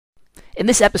In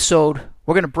this episode,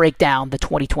 we're going to break down the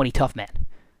 2020 Tough Man.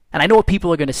 And I know what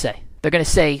people are going to say. They're going to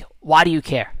say, why do you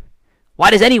care? Why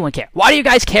does anyone care? Why do you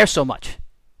guys care so much?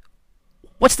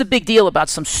 What's the big deal about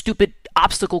some stupid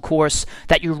obstacle course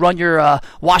that you run your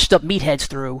washed up meatheads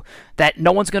through that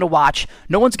no one's going to watch,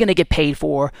 no one's going to get paid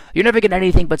for, you're never getting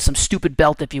anything but some stupid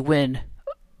belt if you win?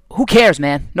 Who cares,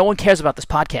 man? No one cares about this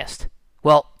podcast.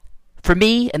 Well, for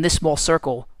me and this small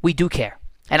circle, we do care.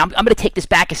 And I'm going to take this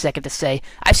back a second to say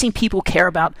I've seen people care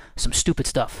about some stupid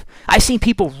stuff. I've seen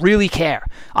people really care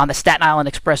on the Staten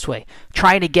Island Expressway,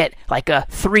 trying to get like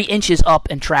 3 inches up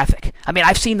in traffic. I mean,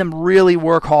 I've seen them really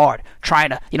work hard, trying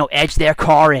to, edge their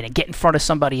car in and get in front of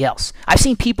somebody else. I've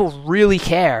seen people really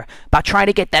care about trying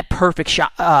to get that perfect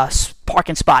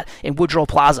parking spot in Woodrow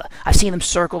Plaza. I've seen them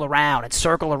circle around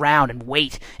and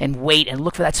wait and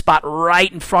look for that spot right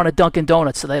in front of Dunkin'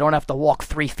 Donuts so they don't have to walk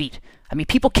 3 feet. I mean,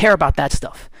 people care about that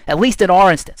stuff, at least in our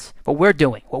instance. What we're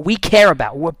doing, what we care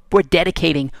about, what we're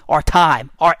dedicating our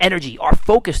time, our energy, our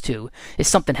focus to is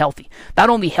something healthy. Not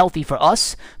only healthy for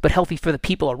us, but healthy for the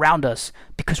people around us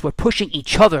because we're pushing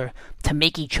each other to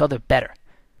make each other better.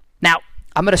 Now,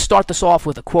 I'm going to start this off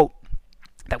with a quote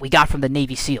that we got from the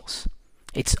Navy SEALs.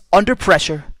 It's, under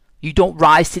pressure, you don't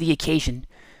rise to the occasion,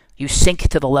 you sink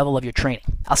to the level of your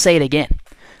training. I'll say it again.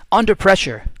 Under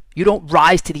pressure, you don't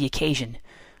rise to the occasion,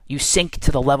 you sink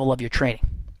to the level of your training.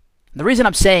 And the reason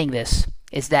I'm saying this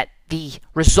is that the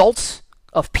results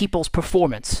of people's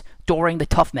performance during the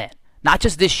Tough Man, not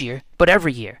just this year, but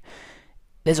every year,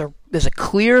 there's a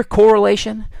clear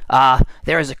correlation.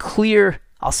 There is a clear,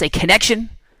 I'll say, connection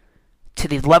to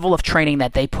the level of training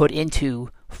that they put into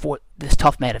for this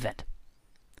Tough Man event.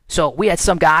 So we had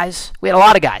a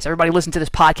lot of guys. Everybody listened to this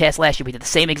podcast last year. We did the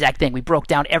same exact thing. We broke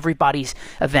down everybody's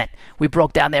event. We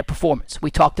broke down their performance.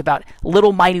 We talked about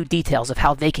little minute details of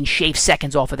how they can shave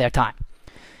seconds off of their time.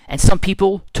 And some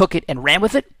people took it and ran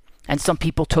with it, and some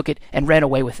people took it and ran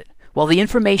away with it. Well, the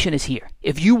information is here.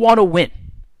 If you want to win,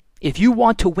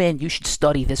 you should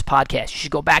study this podcast. You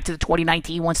should go back to the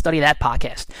 2019 one, study that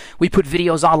podcast. We put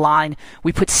videos online.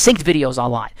 We put synced videos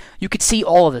online. You could see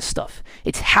all of this stuff.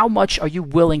 It's how much are you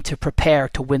willing to prepare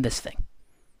to win this thing.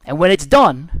 And when it's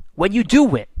done, when you do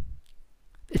win,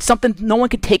 it's something no one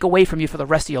can take away from you for the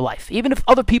rest of your life, even if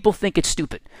other people think it's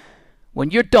stupid.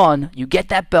 When you're done, you get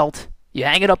that belt, you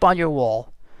hang it up on your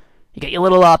wall, you get your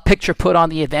little picture put on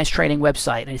the advanced training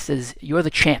website, and it says, you're the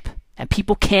champ. And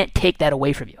people can't take that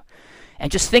away from you.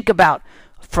 And just think about,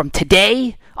 from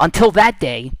today until that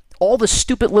day, all the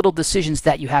stupid little decisions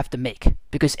that you have to make.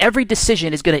 Because every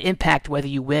decision is going to impact whether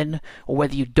you win or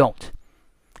whether you don't.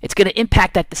 It's going to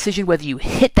impact that decision whether you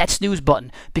hit that snooze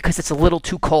button because it's a little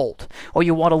too cold, or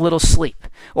you want a little sleep,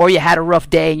 or you had a rough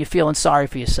day and you're feeling sorry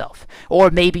for yourself.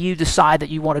 Or maybe you decide that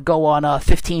you want to go on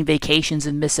 15 vacations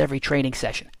and miss every training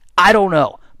session. I don't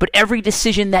know. But every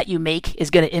decision that you make is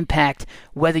going to impact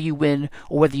whether you win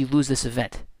or whether you lose this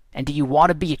event. And do you want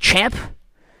to be a champ,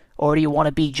 or do you want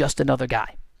to be just another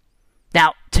guy?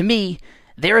 Now, to me,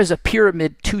 there is a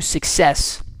pyramid to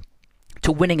success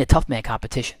to winning a Tough Man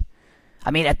competition.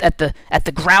 I mean, at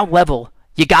the ground level,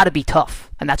 you got to be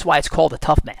tough, and that's why it's called a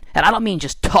Tough Man. And I don't mean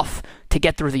just tough to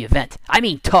get through the event. I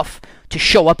mean tough to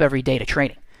show up every day to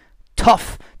training.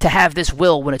 Tough to have this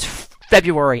will when it's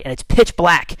February and it's pitch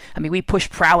black. I mean, we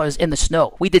pushed prowlers in the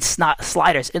snow. We did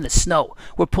sliders in the snow.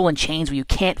 We're pulling chains where you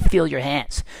can't feel your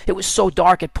hands. It was so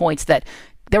dark at points that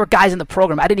there were guys in the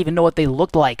program, I didn't even know what they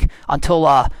looked like until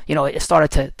it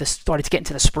started to get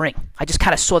into the spring. I just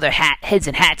kind of saw their heads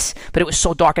and hats, but it was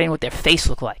so dark I didn't know what their face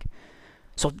looked like.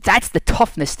 So that's the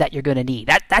toughness that you're going to need.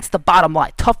 That's the bottom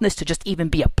line. Toughness to just even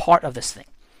be a part of this thing.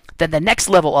 Then the next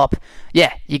level up,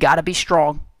 you got to be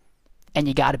strong and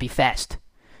you got to be fast.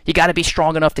 You got to be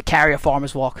strong enough to carry a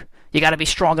farmer's walk. You got to be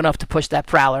strong enough to push that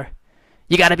prowler.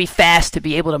 You got to be fast to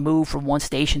be able to move from one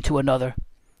station to another.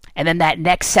 And then that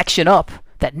next section up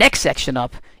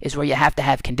is where you have to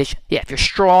have condition. If you're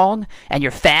strong and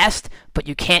you're fast, but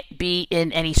you can't be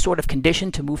in any sort of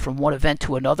condition to move from one event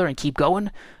to another and keep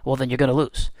going, well, then you're going to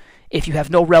lose. If you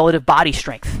have no relative body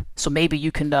strength, so maybe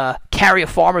you can carry a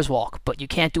farmer's walk, but you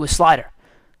can't do a slider,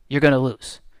 you're going to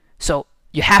lose. So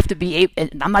you have to be able,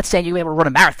 and I'm not saying you're able to run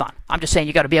a marathon. I'm just saying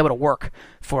you got to be able to work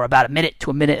for about a minute to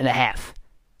a minute and a half.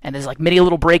 And there's like many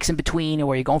little breaks in between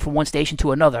where you're going from one station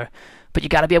to another, but you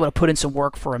got to be able to put in some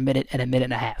work for a minute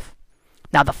and a half.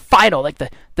 Now the final, like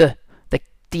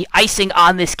the icing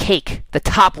on this cake, the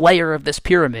top layer of this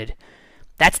pyramid,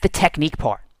 that's the technique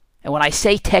part. And when I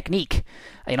say technique,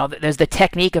 there's the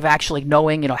technique of actually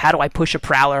knowing, how do I push a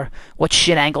prowler? What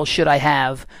shin angle should I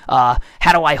have? How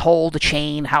do I hold a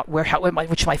chain? Which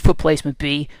should my foot placement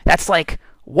be? That's like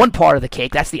one part of the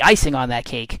cake. That's the icing on that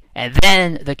cake. And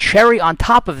then the cherry on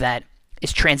top of that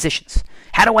is transitions.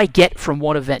 How do I get from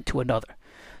one event to another?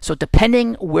 So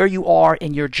depending where you are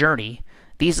in your journey,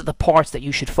 these are the parts that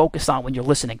you should focus on when you're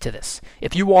listening to this.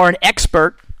 If you are an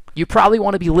expert, you probably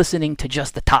want to be listening to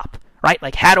just the top, right?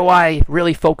 Like, how do I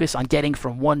really focus on getting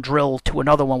from one drill to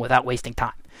another one without wasting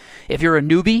time? If you're a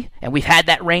newbie, and we've had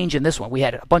that range in this one, we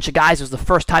had a bunch of guys, it was the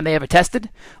first time they ever tested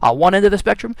on one end of the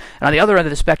spectrum, and on the other end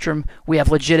of the spectrum, we have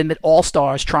legitimate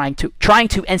all-stars trying to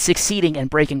and succeeding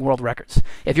and breaking world records.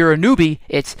 If you're a newbie,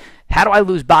 it's how do I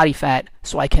lose body fat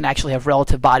so I can actually have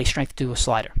relative body strength to do a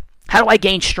slider? How do I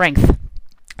gain strength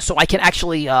so I can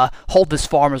actually hold this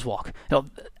farmer's walk?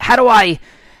 How do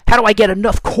I get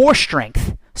enough core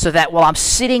strength so that while I'm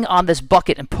sitting on this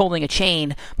bucket and pulling a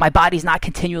chain, my body's not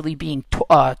continually being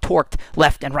torqued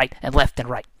left and right and left and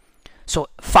right? So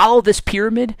follow this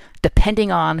pyramid depending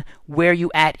on where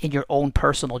you at in your own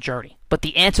personal journey. But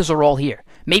the answers are all here.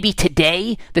 Maybe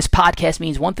today this podcast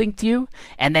means one thing to you,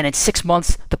 and then in 6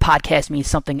 months the podcast means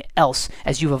something else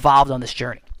as you've evolved on this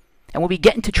journey. And when we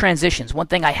get into transitions, one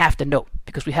thing I have to note,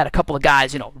 because we had a couple of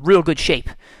guys, real good shape,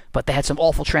 but they had some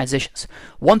awful transitions.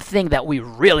 One thing that we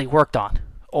really worked on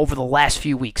over the last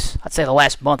few weeks, I'd say the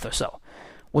last month or so,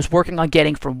 was working on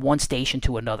getting from one station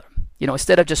to another.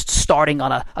 Instead of just starting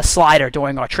on a slider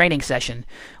during our training session,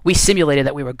 we simulated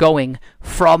that we were going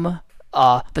from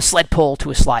the sled pull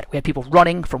to a slider. We had people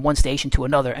running from one station to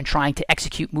another and trying to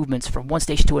execute movements from one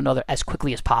station to another as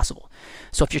quickly as possible.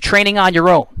 So if you're training on your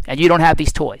own and you don't have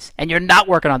these toys and you're not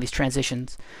working on these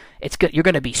transitions, you're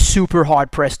going to be super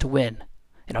hard pressed to win.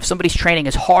 If somebody's training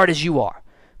as hard as you are,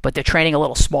 but they're training a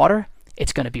little smarter,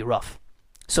 it's going to be rough.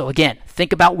 So again,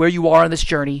 think about where you are on this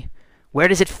journey. Where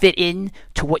does it fit in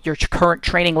to what your current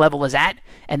training level is at?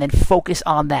 And then focus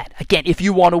on that. Again, if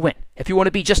you want to win. If you want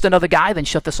to be just another guy, then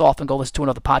shut this off and go listen to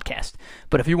another podcast.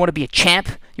 But if you want to be a champ,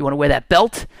 you want to wear that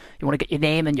belt, you want to get your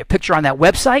name and your picture on that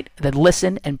website, then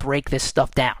listen and break this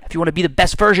stuff down. If you want to be the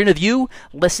best version of you,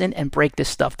 listen and break this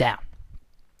stuff down.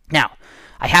 Now,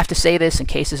 I have to say this in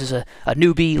case this is a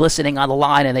newbie listening on the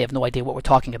line and they have no idea what we're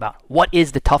talking about. What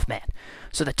is the tough man?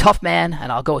 So the tough man,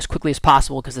 and I'll go as quickly as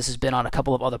possible because this has been on a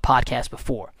couple of other podcasts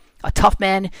before. A tough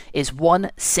man is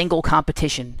one single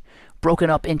competition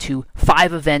broken up into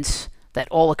 5 events that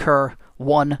all occur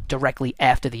one directly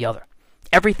after the other.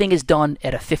 Everything is done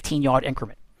at a 15-yard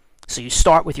increment. So you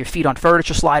start with your feet on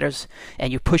furniture sliders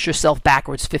and you push yourself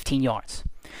backwards 15 yards.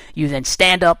 You then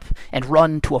stand up and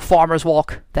run to a farmer's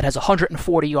walk that has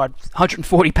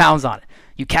 140 pounds on it.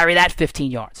 You carry that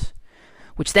 15 yards,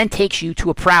 which then takes you to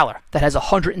a prowler that has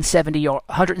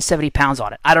 170 pounds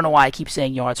on it. I don't know why I keep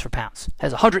saying yards for pounds. It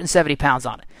has 170 pounds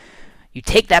on it. You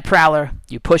take that prowler,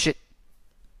 you push it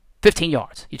 15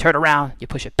 yards. You turn around, you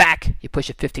push it back, you push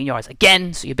it 15 yards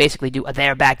again, so you basically do a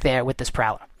there, back there with this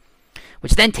prowler,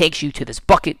 which then takes you to this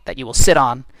bucket that you will sit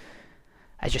on.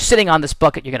 As you're sitting on this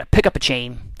bucket, you're going to pick up a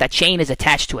chain. That chain is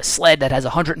attached to a sled that has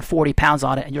 140 pounds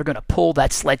on it, and you're going to pull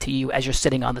that sled to you as you're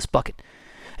sitting on this bucket.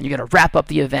 And you're going to wrap up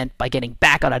the event by getting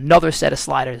back on another set of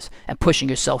sliders and pushing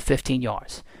yourself 15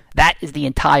 yards. That is the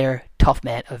entire Tough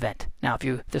Man event. Now, if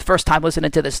you're the first time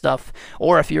listening to this stuff,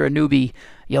 or if you're a newbie,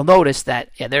 you'll notice that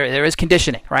there is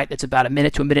conditioning, right? It's about a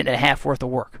minute to a minute and a half worth of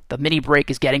work. The mini break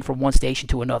is getting from one station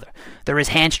to another. There is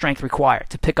hand strength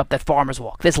required to pick up that farmer's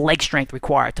walk. There's leg strength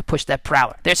required to push that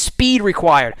prowler. There's speed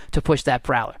required to push that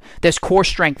prowler. There's core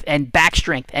strength and back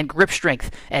strength and grip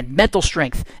strength and mental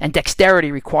strength and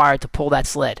dexterity required to pull that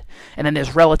sled. And then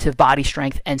there's relative body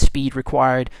strength and speed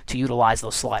required to utilize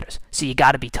those sliders. So you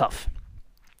got to be tough.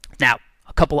 Now,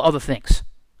 a couple of other things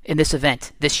in this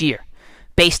event this year,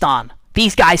 based on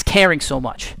these guys caring so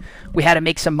much, we had to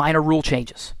make some minor rule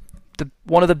changes.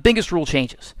 One of the biggest rule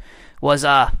changes was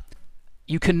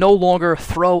you can no longer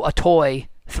throw a toy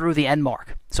through the end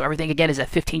mark. So everything, again, is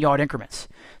at 15-yard increments.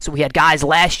 So we had guys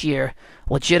last year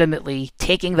legitimately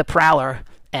taking the prowler,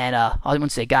 and I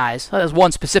wouldn't say guys. There's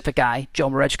one specific guy, Joe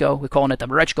Marechko. We're calling it the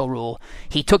Marechko rule.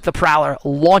 He took the prowler,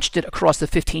 launched it across the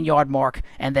 15-yard mark,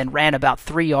 and then ran about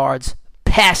 3 yards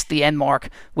past the end mark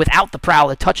without the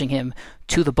prowler touching him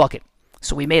to the bucket.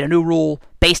 So we made a new rule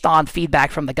based on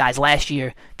feedback from the guys last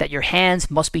year that your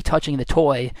hands must be touching the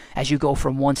toy as you go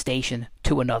from one station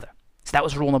to another. So that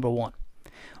was rule number 1.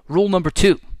 Rule number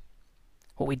 2,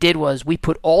 what we did was we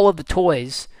put all of the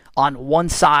toys on one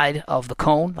side of the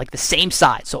cone, like the same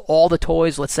side. So all the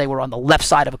toys, let's say, were on the left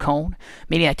side of a cone,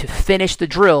 meaning that to finish the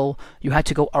drill, you had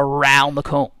to go around the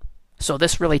cone. So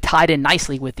this really tied in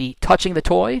nicely with the touching the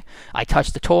toy. I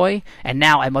touched the toy, and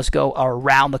now I must go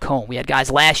around the cone. We had guys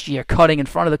last year cutting in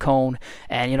front of the cone,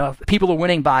 and people were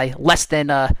winning by less than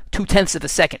 0.2 of a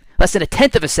second, less than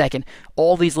 1/10 of a second.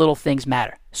 All these little things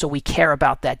matter, so we care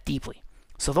about that deeply.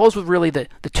 So those were really the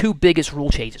two biggest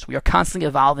rule changes. We are constantly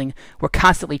evolving. We're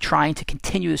constantly trying to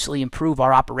continuously improve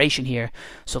our operation here.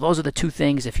 So those are the two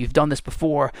things. If you've done this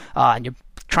before and you're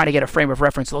trying to get a frame of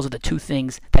reference, those are the two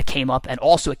things that came up. And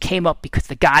also it came up because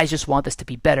the guys just want this to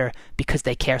be better because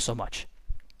they care so much.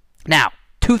 Now,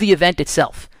 to the event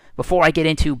itself. Before I get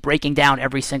into breaking down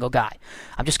every single guy,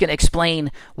 I'm just going to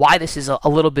explain why this is a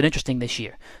little bit interesting this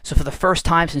year. So for the first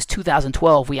time since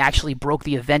 2012, we actually broke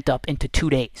the event up into 2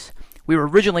 days. We were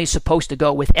originally supposed to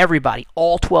go with everybody,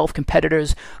 all 12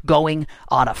 competitors going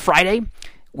on a Friday.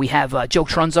 We have Joe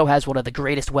Trunzo has one of the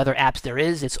greatest weather apps there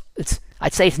is.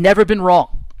 I'd say it's never been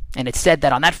wrong. And it said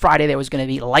that on that Friday there was going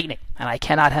to be lightning, and I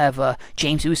cannot have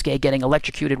James Uske getting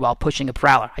electrocuted while pushing a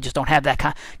prowler. I just don't have that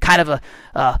kind of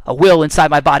a will inside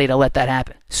my body to let that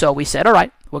happen. So we said, all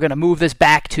right, we're going to move this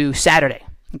back to Saturday.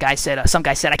 Some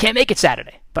guy said, I can't make it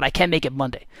Saturday, but I can make it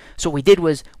Monday. So what we did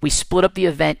was we split up the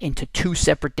event into 2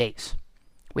 separate days.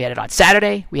 We had it on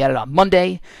Saturday, we had it on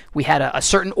Monday, we had a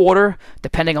certain order.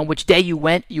 Depending on which day you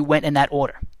went in that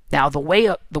order. Now, the way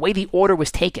the order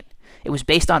was taken, it was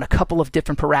based on a couple of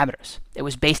different parameters. It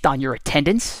was based on your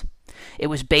attendance. It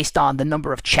was based on the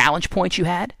number of challenge points you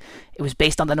had. It was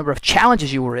based on the number of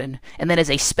challenges you were in. And then as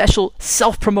a special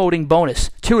self-promoting bonus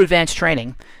to advanced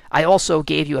training, I also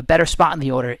gave you a better spot in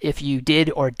the order if you did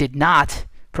or did not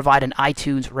provide an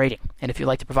iTunes rating. And if you'd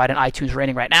like to provide an iTunes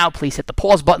rating right now, please hit the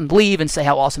pause button, leave, and say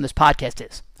how awesome this podcast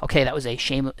is. Okay, that was a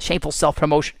shameful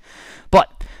self-promotion.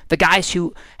 But the guys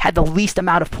who had the least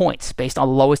amount of points based on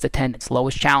lowest attendance,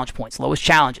 lowest challenge points, lowest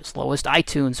challenges, lowest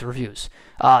iTunes reviews,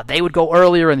 they would go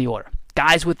earlier in the order.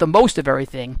 Guys with the most of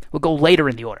everything would go later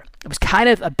in the order. It was kind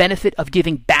of a benefit of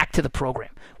giving back to the program.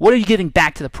 What are you giving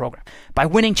back to the program? By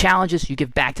winning challenges, you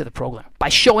give back to the program. By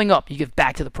showing up, you give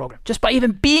back to the program. Just by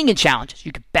even being in challenges,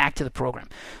 you give back to the program.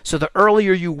 So the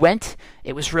earlier you went,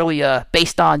 it was really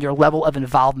based on your level of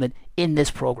involvement in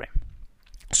this program.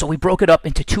 So we broke it up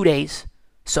into 2 days.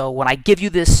 So when I give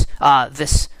you this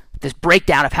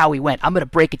breakdown of how we went, I'm going to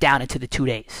break it down into the 2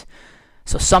 days.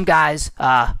 So some guys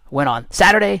went on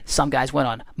Saturday, some guys went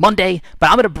on Monday, but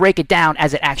I'm going to break it down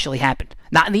as it actually happened.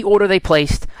 Not in the order they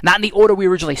placed, not in the order we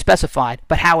originally specified,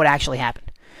 but how it actually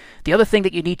happened. The other thing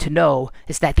that you need to know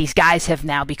is that these guys have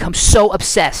now become so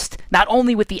obsessed, not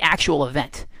only with the actual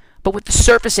event, but with the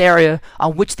surface area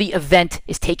on which the event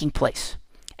is taking place.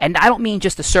 And I don't mean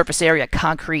just the surface area,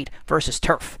 concrete versus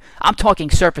turf. I'm talking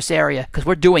surface area because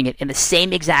we're doing it in the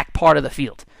same exact part of the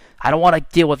field. I don't want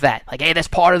to deal with that. Like, hey, this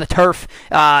part of the turf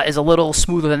is a little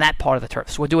smoother than that part of the turf.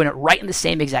 So we're doing it right in the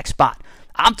same exact spot.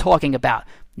 I'm talking about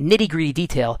nitty-gritty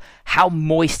detail, how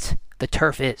moist the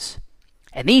turf is.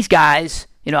 And these guys,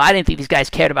 I didn't think these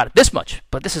guys cared about it this much,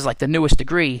 but this is like the newest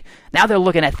degree. Now they're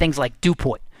looking at things like dew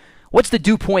point. What's the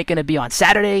dew point going to be on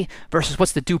Saturday versus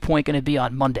what's the dew point going to be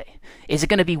on Monday? Is it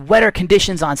going to be wetter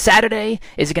conditions on Saturday?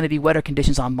 Is it going to be wetter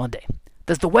conditions on Monday?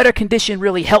 Does the weather condition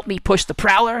really help me push the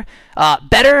prowler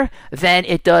better than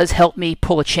it does help me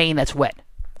pull a chain that's wet?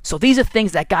 So these are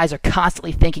things that guys are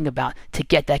constantly thinking about to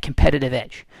get that competitive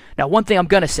edge. Now, one thing I'm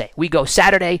going to say, we go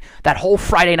Saturday, that whole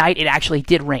Friday night, it actually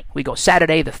did rain. We go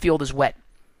Saturday, the field is wet.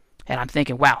 And I'm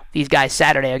thinking, wow, these guys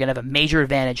Saturday are going to have a major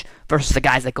advantage versus the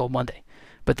guys that go Monday.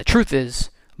 But the truth is,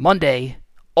 Monday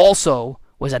also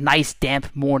was a nice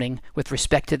damp morning with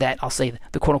respect to that, I'll say,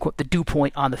 the quote-unquote, the dew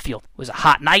point on the field. It was a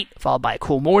hot night followed by a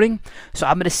cool morning. So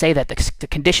I'm going to say that the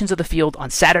conditions of the field on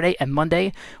Saturday and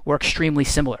Monday were extremely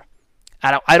similar.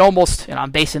 I'd almost,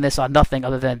 I'm basing this on nothing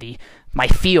other than my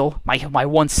feel, my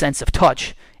one sense of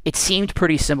touch. It seemed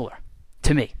pretty similar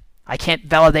to me. I can't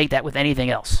validate that with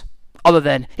anything else other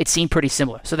than it seemed pretty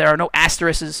similar. So there are no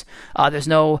asterisks. There's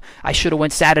no I should have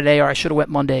went Saturday or I should have went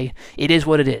Monday. It is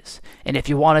what it is. And if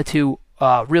you wanted to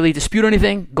really dispute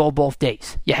anything, go both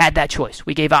days. You had that choice.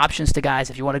 We gave options to guys.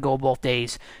 If you want to go both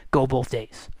days, go both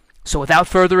days. So without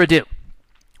further ado,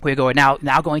 we're going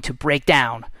now going to break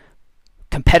down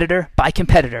competitor by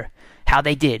competitor how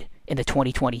they did in the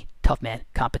 2020 Toughman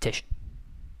competition.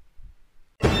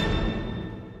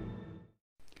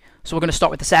 So we're going to start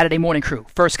with the Saturday morning crew.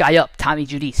 First guy up, Tommy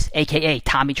Giudice, a.k.a.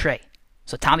 Tommy Trey.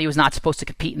 So Tommy was not supposed to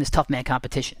compete in this Toughman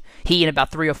competition. He and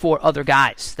about 3 or 4 other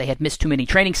guys, they had missed too many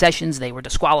training sessions. They were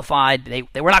disqualified.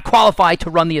 They were not qualified to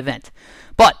run the event.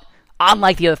 But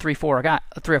Unlike the other three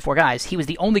or four guys, he was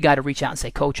the only guy to reach out and say,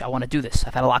 Coach, I want to do this.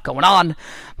 I've had a lot going on.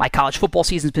 My college football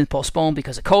season's been postponed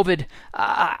because of COVID.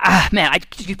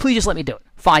 Could you please just let me do it?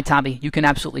 Fine, Tommy, you can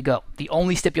absolutely go. The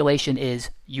only stipulation is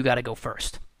you got to go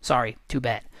first. Sorry, too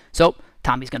bad. So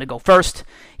Tommy's going to go first.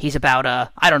 He's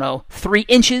about, 3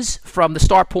 inches from the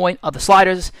start point of the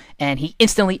sliders, and he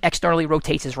instantly externally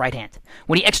rotates his right hand.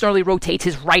 When he externally rotates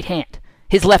his right hand,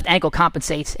 his left ankle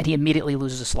compensates, and he immediately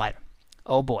loses a slider.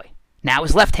 Oh boy. Now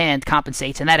his left hand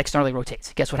compensates, and that externally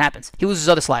rotates. Guess what happens? He loses his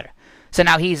other slider. So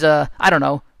now he's, 5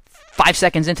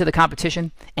 seconds into the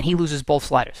competition, and he loses both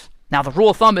sliders. Now the rule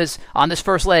of thumb is, on this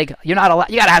first leg, you're not allowed.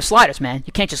 You got to have sliders, man.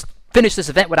 You can't just finish this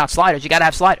event without sliders. You got to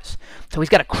have sliders. So he's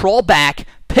got to crawl back,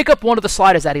 pick up one of the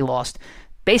sliders that he lost,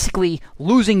 basically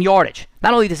losing yardage.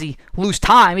 Not only does he lose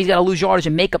time, he's got to lose yardage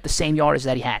and make up the same yardage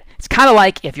that he had. It's kind of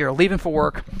like if you're leaving for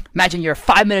work. Imagine you're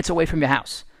 5 minutes away from your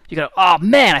house. You go, oh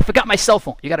man, I forgot my cell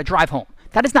phone. You got to drive home.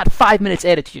 That is not 5 minutes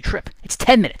added to your trip. It's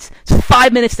 10 minutes. It's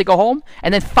 5 minutes to go home,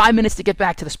 and then 5 minutes to get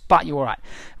back to the spot you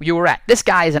were at. This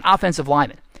guy is an offensive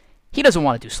lineman. He doesn't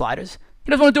want to do sliders.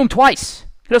 He doesn't want to do them twice.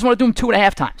 He doesn't want to do them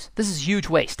 2.5 times. This is huge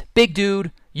waste. Big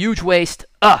dude, huge waste.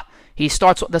 He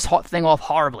starts this thing off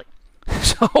horribly.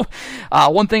 So,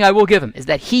 one thing I will give him is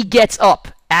that he gets up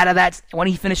out of that when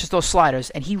he finishes those sliders,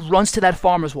 and he runs to that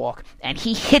farmer's walk, and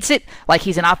he hits it like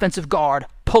he's an offensive guard,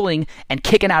 pulling and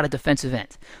kicking out a defensive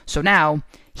end. So now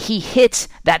he hits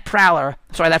that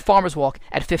farmer's walk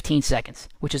at 15 seconds,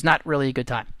 which is not really a good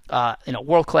time.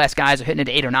 World-class guys are hitting it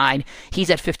at 8 or 9. He's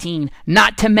at 15,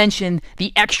 not to mention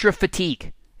the extra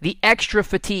fatigue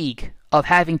of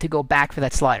having to go back for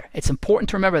that slider. It's important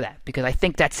to remember that because I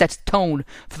think that sets the tone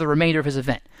for the remainder of his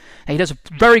event. And he does a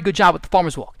very good job with the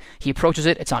farmer's walk. He approaches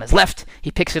it, it's on his left,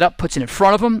 he picks it up, puts it in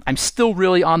front of him. I'm still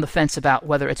really on the fence about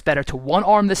whether it's better to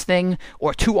one-arm this thing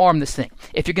or two-arm this thing.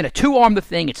 If you're going to two-arm the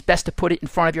thing, it's best to put it in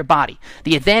front of your body.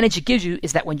 The advantage it gives you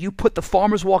is that when you put the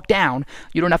farmer's walk down,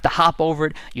 you don't have to hop over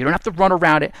it, you don't have to run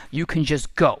around it, you can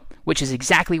just go, which is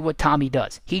exactly what Tommy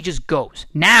does. He just goes.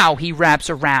 Now he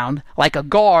wraps around like a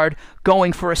guard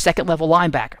going for a second-level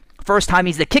linebacker. First time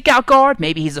he's the kick-out guard,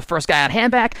 maybe he's the first guy on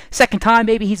handback. Second time,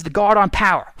 maybe he's the guard on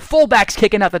power. Fullback's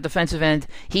kicking out the defensive end.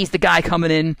 He's the guy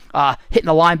coming in, hitting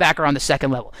the linebacker on the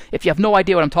second level. If you have no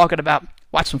idea what I'm talking about,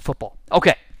 watch some football.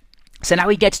 Okay. So now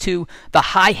he gets to the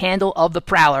high handle of the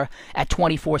Prowler at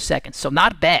 24 seconds. So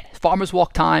not bad. Farmer's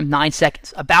walk time, 9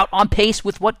 seconds. About on pace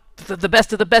with what the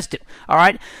best of the best do. All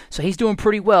right? So he's doing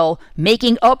pretty well,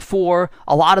 making up for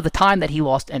a lot of the time that he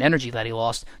lost and energy that he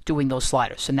lost doing those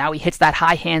sliders. So now he hits that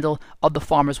high handle of the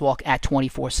Farmer's walk at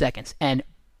 24 seconds. And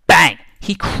bang!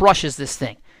 He crushes this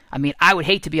thing. I mean, I would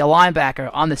hate to be a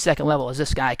linebacker on the second level as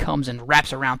this guy comes and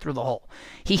wraps around through the hole.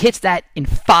 He hits that in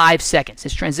 5 seconds.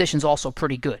 His transition's also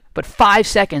pretty good. But 5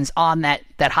 seconds on that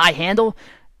high handle,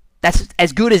 that's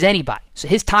as good as anybody. So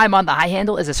his time on the high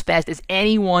handle is as fast as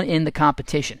anyone in the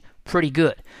competition. Pretty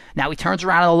good. Now he turns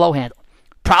around on the low handle.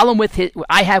 Problem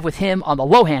I have with him on the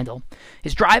low handle,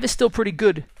 his drive is still pretty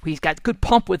good. He's got good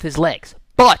pump with his legs.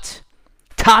 But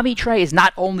Tommy Trey is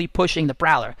not only pushing the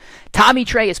Prowler, Tommy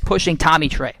Trey is pushing Tommy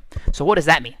Trey. So what does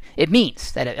that mean? It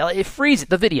means that it freezes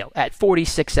the video at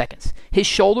 46 seconds. His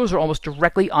shoulders are almost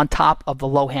directly on top of the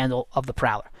low handle of the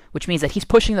Prowler, which means that he's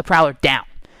pushing the Prowler down.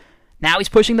 Now he's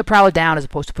pushing the Prowler down as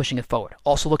opposed to pushing it forward.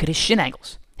 Also look at his shin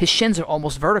angles. His shins are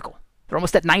almost vertical. They're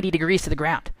almost at 90 degrees to the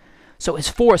ground. So his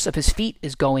force of his feet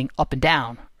is going up and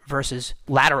down versus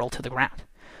lateral to the ground.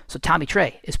 So Tommy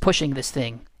Trey is pushing this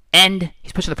thing, and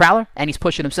he's pushing the Prowler, and he's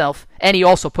pushing himself, and he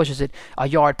also pushes it a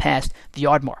yard past the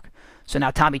yard mark. So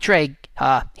now Tommy Trey,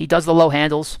 he does the low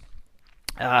handles.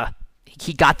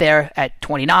 He got there at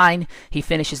 29. He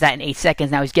finishes that in 8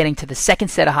 seconds. Now he's getting to the second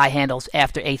set of high handles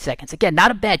after 8 seconds. Again,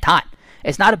 not a bad time.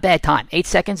 It's not a bad time. 8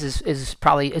 seconds is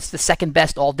probably the second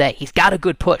best all day. He's got a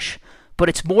good push, but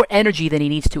it's more energy than he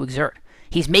needs to exert.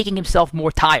 He's making himself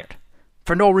more tired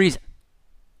for no reason.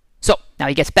 So now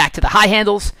he gets back to the high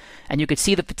handles, and you can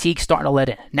see the fatigue starting to let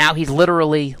in. Now he's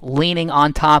literally leaning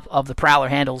on top of the Prowler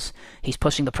handles. He's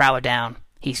pushing the Prowler down.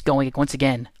 He's going once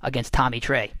again against Tommy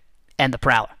Trey and the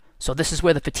Prowler. So this is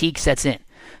where the fatigue sets in.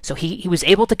 So he was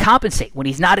able to compensate. When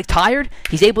he's not tired,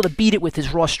 he's able to beat it with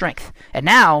his raw strength. And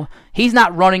now he's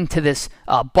not running to this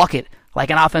bucket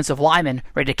like an offensive lineman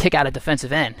ready to kick out a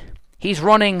defensive end. He's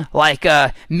running like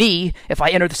me if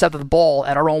I intercepted the ball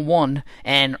at our own 1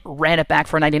 and ran it back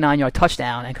for a 99-yard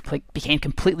touchdown and became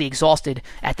completely exhausted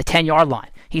at the 10-yard line.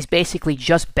 He's basically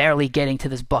just barely getting to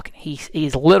this bucket.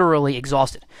 He's literally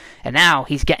exhausted. And now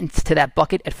he's getting to that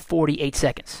bucket at 48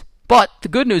 seconds. But the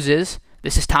good news is,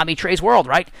 this is Tommy Trey's world,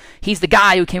 right? He's the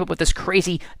guy who came up with this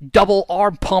crazy double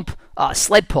arm pump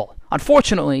sled pull.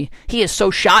 Unfortunately, he is so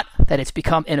shot that it's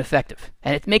become ineffective.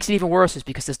 And it makes it even worse is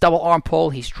because this double arm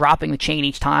pull, he's dropping the chain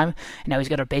each time, and now he's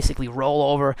going to basically roll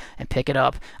over and pick it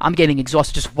up. I'm getting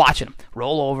exhausted just watching him.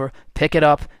 Roll over, pick it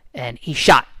up, and he's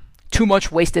shot. Too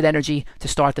much wasted energy to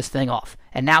start this thing off.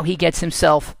 And now he gets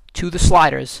himself to the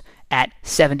sliders at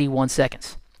 71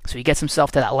 seconds. So he gets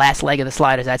himself to that last leg of the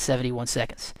sliders at 71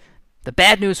 seconds. The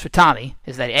bad news for Tommy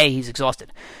is that A, he's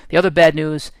exhausted. The other bad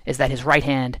news is that his right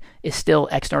hand is still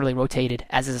externally rotated,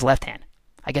 as is his left hand.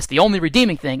 I guess the only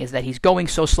redeeming thing is that he's going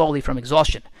so slowly from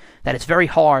exhaustion that it's very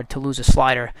hard to lose a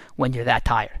slider when you're that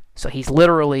tired. So he's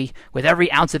literally, with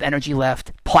every ounce of energy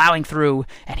left, plowing through,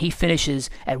 and he finishes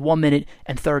at 1 minute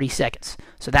and 30 seconds.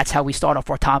 So that's how we start off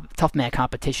our Tough Man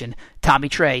competition. Tommy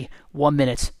Trey, 1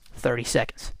 minute, 30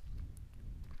 seconds.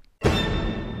 All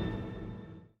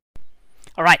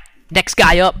right. Next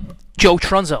guy up, Joe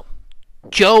Trunzo.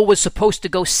 Joe was supposed to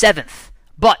go 7th,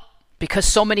 but because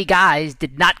so many guys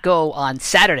did not go on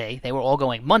Saturday, they were all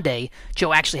going Monday,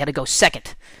 Joe actually had to go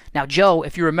 2nd. Now, Joe,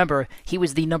 if you remember, he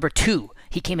was the number 2.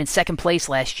 He came in 2nd place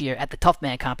last year at the Tough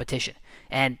Man competition.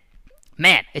 And,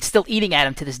 man, it's still eating at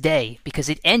him to this day because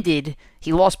it ended,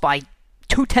 he lost by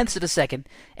 0.2 of a second,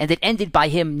 and it ended by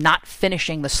him not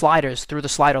finishing the sliders through the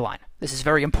slider line. This is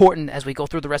very important as we go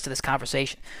through the rest of this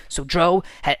conversation. So Joe,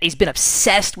 he's been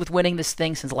obsessed with winning this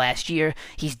thing since last year.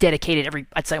 He's dedicated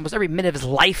I'd say almost every minute of his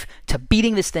life to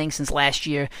beating this thing since last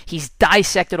year. He's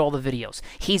dissected all the videos.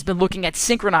 He's been looking at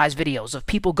synchronized videos of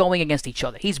people going against each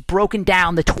other. He's broken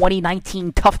down the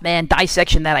 2019 Tough Man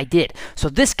dissection that I did. So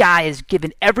this guy has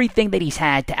given everything that he's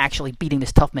had to actually beating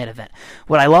this Tough Man event.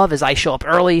 What I love is I show up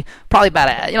early, probably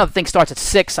about, the thing starts at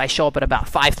 6. I show up at about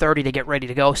 5:30 to get ready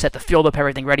to go, set the field up,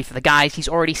 everything ready for the guys. He's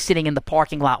already sitting in the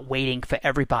parking lot waiting for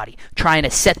everybody, trying to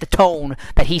set the tone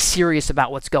that he's serious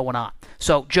about what's going on.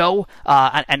 So Joe,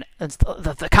 and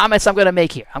the comments I'm going to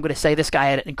make here, I'm going to say this guy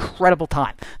had an incredible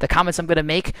time. The comments I'm going to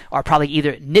make are probably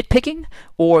either nitpicking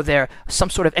or they're some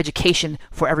sort of education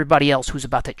for everybody else who's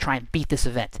about to try and beat this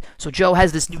event. So Joe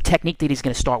has this new technique that he's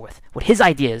going to start with. What his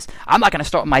idea is, I'm not going to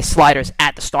start with my sliders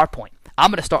at the start point. I'm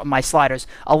going to start with my sliders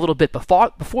a little bit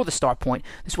before the start point.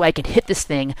 This way I can hit this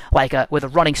thing with a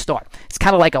running start. It's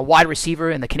kind of like a wide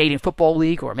receiver in the Canadian Football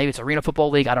League, or maybe it's Arena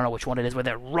Football League. I don't know which one it is, where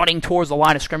they're running towards the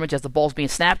line of scrimmage as the ball's being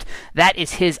snapped. That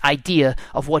is his idea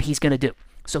of what he's going to do.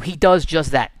 So he does just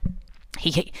that.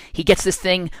 He gets this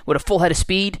thing with a full head of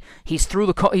speed. He's through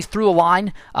the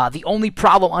line. The only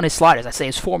problem on his sliders, I say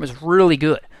his form is really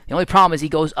good. The only problem is he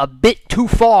goes a bit too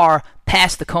far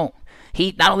past the cone.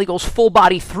 He not only goes full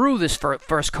body through this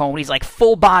first cone, he's like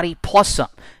full body plus some.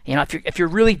 If you're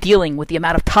really dealing with the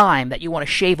amount of time that you want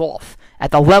to shave off at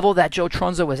the level that Joe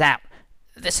Trunzo was at,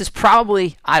 this is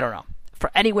probably, I don't know, for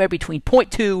anywhere between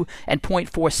 0.2 and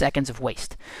 0.4 seconds of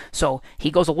waste. So he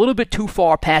goes a little bit too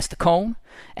far past the cone,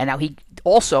 and now he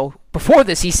also, before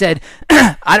this, he said,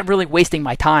 I'm really wasting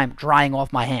my time drying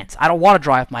off my hands. I don't want to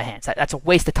dry off my hands. That's a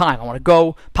waste of time. I want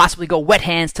to possibly go wet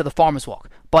hands to the farmer's walk.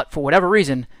 But for whatever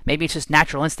reason, maybe it's just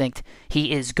natural instinct,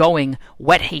 he is going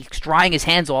wet. He's drying his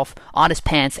hands off on his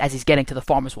pants as he's getting to the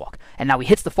farmer's walk. And now he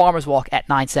hits the farmer's walk at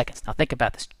 9 seconds. Now think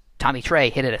about this. Tommy Trey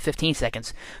hit it at 15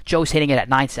 seconds. Joe's hitting it at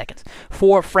 9 seconds.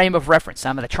 For frame of reference,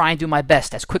 I'm going to try and do my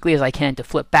best as quickly as I can to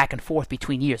flip back and forth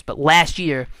between years. But last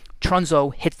year,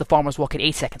 Trunzo hits the farmer's walk at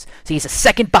 8 seconds. So he's a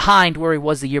second behind where he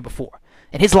was the year before.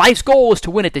 And his life's goal is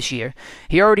to win it this year.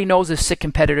 He already knows there's sick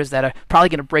competitors that are probably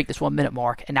going to break this 1 minute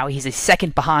mark, and now he's a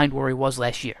second behind where he was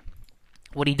last year.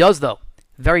 What he does, though,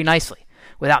 very nicely,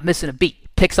 without missing a beat,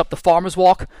 picks up the farmer's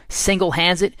walk, single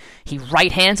hands it, he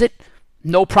right hands it,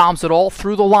 no problems at all,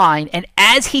 through the line, and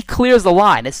as he clears the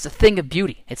line, it's a thing of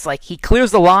beauty. It's like he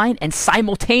clears the line and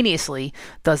simultaneously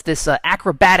does this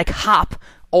acrobatic hop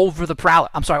over the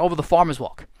farmer's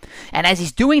walk. And as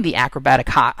he's doing the acrobatic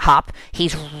hop,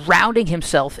 he's rounding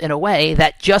himself in a way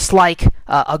that, just like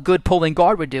a good pulling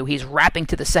guard would do, he's wrapping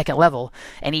to the second level,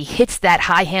 and he hits that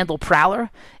high-handle prowler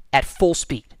at full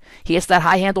speed.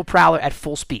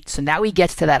 So now he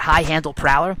gets to that high-handle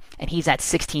prowler, and he's at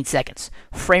 16 seconds.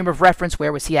 Frame of reference,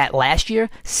 where was he at last year?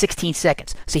 16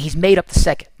 seconds. So he's made up the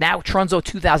second. Now Trunzo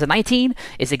 2019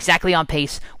 is exactly on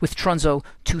pace with Trunzo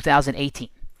 2018.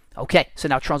 Okay, so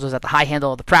now Trunzo's at the high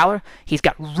handle of the prowler. He's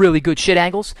got really good shit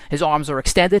angles. His arms are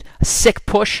extended. A sick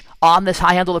push on this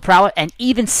high handle of the prowler, and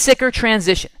even sicker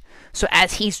transition. So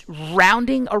as he's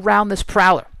rounding around this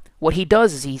prowler, what he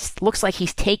does is he looks like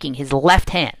he's taking his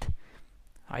left hand.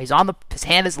 His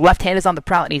left hand is on the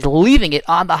prowler, and he's leaving it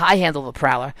on the high handle of the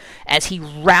prowler as he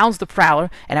rounds the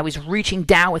prowler, and now he's reaching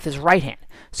down with his right hand.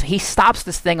 So he stops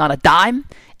this thing on a dime,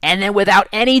 and then without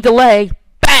any delay,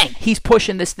 bang, he's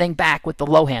pushing this thing back with the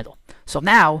low handle. So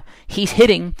now he's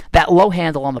hitting that low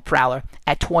handle on the Prowler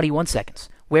at 21 seconds.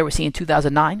 Where was he in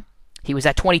 2009? He was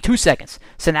at 22 seconds.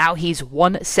 So now he's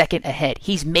 1 second ahead.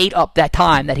 He's made up that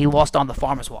time that he lost on the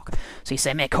Farmer's Walk. So you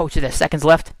say, man, coach, there's seconds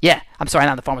left? Yeah, I'm sorry,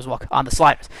 not on the Farmer's Walk, on the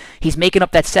sliders. He's making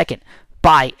up that second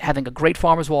by having a great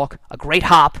Farmer's Walk, a great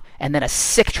hop, and then a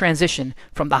sick transition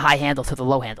from the high handle to the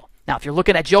low handle. Now, if you're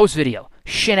looking at Joe's video,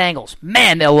 shin angles,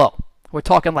 man, they're low. We're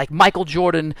talking like Michael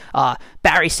Jordan,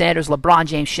 Barry Sanders, LeBron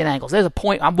James shin angles. There's a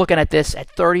point, I'm looking at this at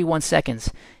 31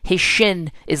 seconds. His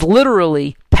shin is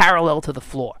literally parallel to the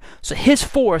floor. So his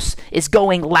force is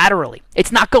going laterally.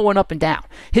 It's not going up and down.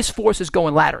 His force is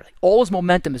going laterally. All his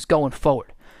momentum is going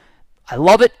forward. I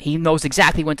love it. He knows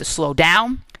exactly when to slow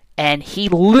down. And he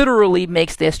literally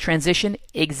makes this transition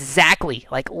exactly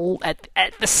like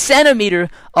at the centimeter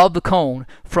of the cone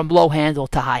from low handle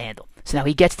to high handle. So now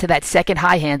he gets to that second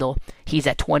high handle, he's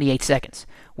at 28 seconds.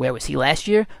 Where was he last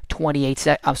year? 29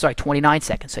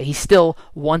 seconds. So he's still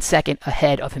 1 second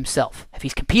ahead of himself. If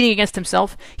he's competing against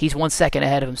himself, he's 1 second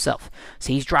ahead of himself.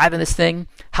 So he's driving this thing,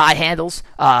 high handles,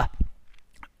 and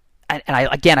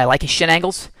I like his shin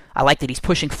angles. I like that he's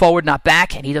pushing forward, not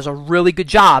back, and he does a really good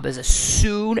job as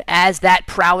soon as that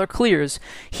Prowler clears,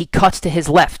 he cuts to his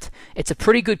left. It's a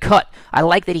pretty good cut. I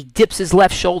like that he dips his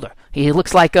left shoulder. He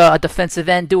looks like a defensive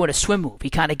end doing a swim move. He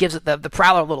kind of gives it the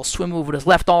Prowler a little swim move with his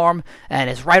left arm, and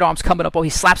his right arm's coming up. Oh, he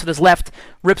slaps with his left,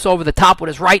 rips over the top with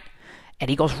his right, and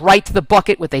he goes right to the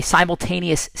bucket with a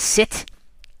simultaneous sit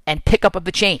and pick up of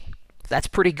the chain. That's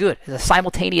pretty good. It's a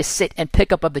simultaneous sit and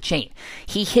pick up of the chain.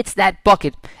 He hits that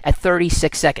bucket at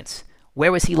 36 seconds.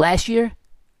 Where was he last year?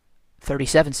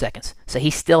 37 seconds. So he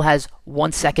still has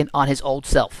 1 second on his old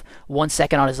self. 1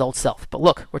 second on his old self. But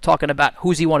look, we're talking about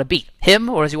who's he want to beat? Him,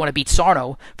 or does he want to beat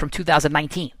Sarno from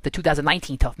 2019, the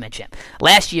 2019 Tough Men champ?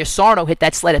 Last year, Sarno hit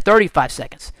that sled at 35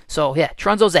 seconds. So yeah,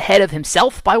 Trunzo's ahead of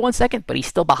himself by 1 second, but he's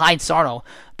still behind Sarno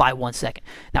by 1 second.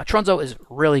 Now, Trunzo is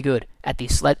really good at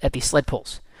these sled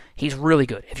pulls. He's really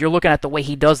good. If you're looking at the way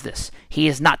he does this, he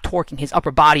is not torquing his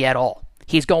upper body at all.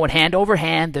 He's going hand over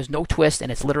hand. There's no twist,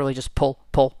 and it's literally just pull,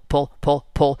 pull, pull, pull,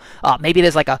 pull. Maybe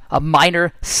there's like a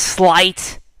minor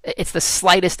slight. It's the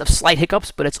slightest of slight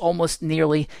hiccups, but it's almost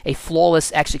nearly a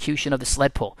flawless execution of the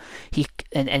sled pull. He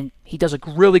does a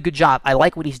really good job. I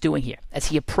like what he's doing here. As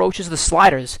he approaches the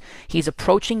sliders, he's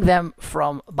approaching them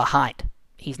from behind.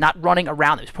 He's not running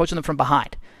around them. He's approaching them from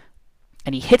behind.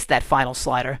 And he hits that final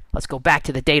slider, let's go back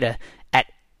to the data, at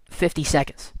 50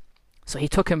 seconds. So he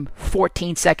took him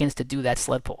 14 seconds to do that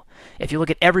sled pull. If you look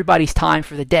at everybody's time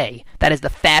for the day, that is the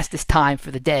fastest time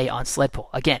for the day on sled pull.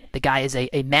 Again, the guy is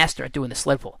a master at doing the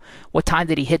sled pull. What time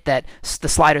did he hit the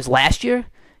sliders last year?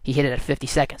 He hit it at 50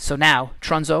 seconds. So now,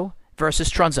 Trunzo versus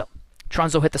Trunzo.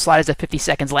 Trunzo hit the sliders at 50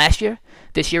 seconds last year.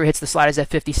 This year he hits the sliders at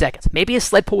 50 seconds. Maybe his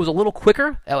sled pull was a little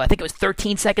quicker. I think it was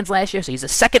 13 seconds last year, so he's a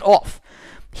second off.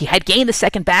 He had gained a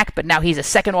second back, but now he's a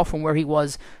second off from where he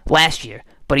was last year.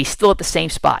 But he's still at the same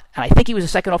spot. And I think he was a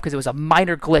second off because it was a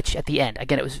minor glitch at the end.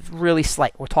 Again, it was really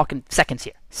slight. We're talking seconds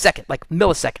here. Second, like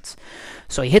milliseconds.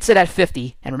 So he hits it at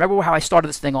 50. And remember how I started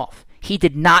this thing off. He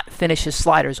did not finish his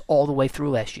sliders all the way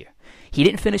through last year. He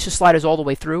didn't finish his sliders all the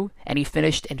way through, and he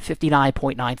finished in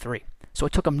 59.93. So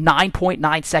it took him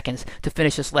 9.9 seconds to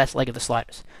finish this last leg of the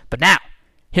sliders. But now,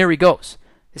 here he goes.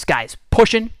 This guy is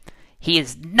pushing. He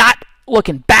is not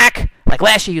looking back. Like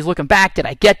last year, he was looking back. Did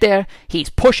I get there? He's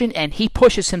pushing, and he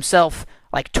pushes himself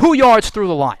like 2 yards through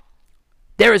the line.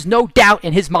 There is no doubt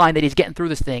in his mind that he's getting through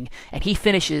this thing, and he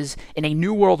finishes in a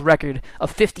new world record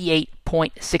of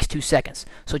 58.62 seconds.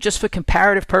 So just for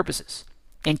comparative purposes,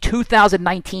 in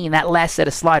 2019, that last set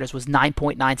of sliders was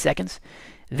 9.9 seconds.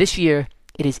 This year,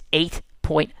 it is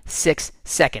 8.6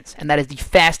 seconds, and that is the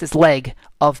fastest leg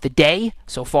of the day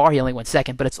so far. He only went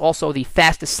second, but it's also the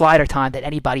fastest slider time that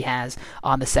anybody has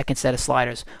on the second set of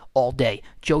sliders all day.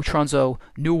 Joe Trunzo,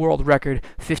 new world record,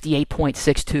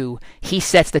 58.62. He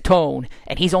sets the tone,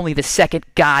 and he's only the second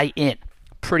guy in.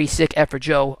 Pretty sick effort,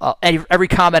 Joe. Every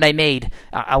comment I made,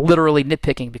 I'm literally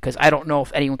nitpicking because I don't know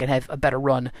if anyone can have a better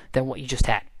run than what you just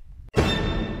had.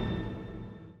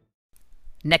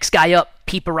 Next guy up,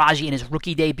 Pete Baragi in his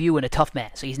rookie debut in a Tough Man.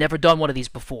 So he's never done one of these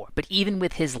before. But even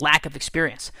with his lack of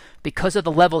experience, because of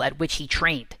the level at which he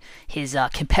trained, his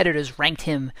competitors ranked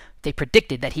him, they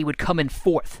predicted that he would come in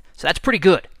fourth. So that's pretty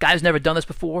good. Guy who's never done this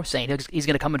before, saying he's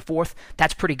going to come in fourth,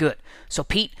 that's pretty good. So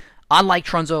Pete, unlike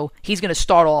Trunzo, he's going to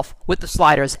start off with the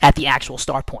sliders at the actual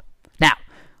start point. Now,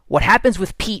 what happens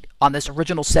with Pete on this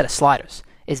original set of sliders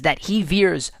is that he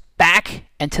veers back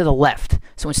and to the left.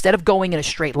 So instead of going in a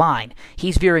straight line,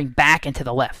 he's veering back and to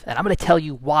the left. And I'm going to tell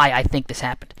you why I think this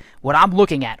happened. What I'm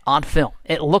looking at on film,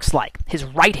 it looks like his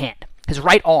right hand His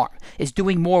right arm is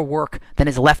doing more work than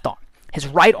his left arm. His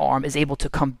right arm is able to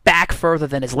come back further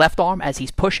than his left arm as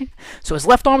he's pushing. So his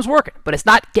left arm's working, but it's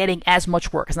not getting as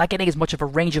much work. It's not getting as much of a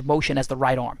range of motion as the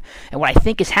right arm. And what I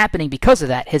think is happening because of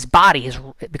that,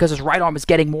 because his right arm is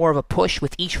getting more of a push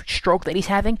with each stroke that he's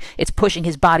having, it's pushing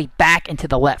his body back into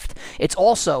the left. It's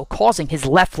also causing his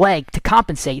left leg to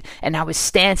compensate, and now his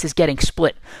stance is getting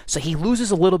split. So he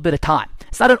loses a little bit of time.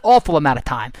 It's not an awful amount of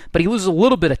time, but he loses a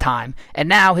little bit of time, and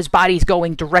now his body's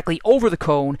going directly over the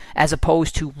cone as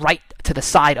opposed to right to the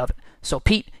side of it. So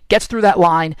Pete gets through that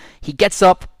line, he gets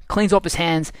up, cleans off his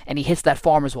hands, and he hits that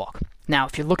farmer's walk. Now,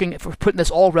 if we're putting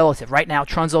this all relative, right now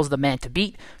Trunzo's the man to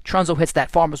beat. Trunzo hits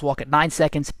that farmer's walk at 9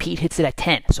 seconds, Pete hits it at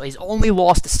 10, so he's only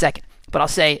lost a second. But I'll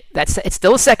say it's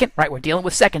still a second, right? We're dealing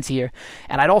with seconds here,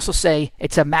 and I'd also say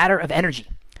it's a matter of energy.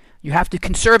 You have to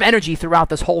conserve energy throughout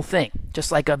this whole thing.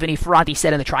 Just like Vinny Ferranti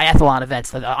said in the triathlon events,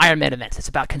 the Ironman events. It's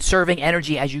about conserving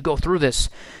energy as you go through this.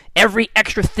 Every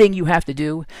extra thing you have to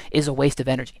do is a waste of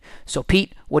energy. So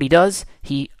Pete, what he does,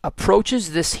 he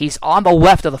approaches this. He's on the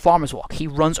left of the farmer's walk. He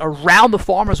runs around the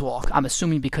farmer's walk, I'm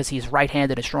assuming because he's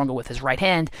right-handed and stronger with his right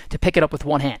hand, to pick it up with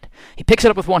one hand. He picks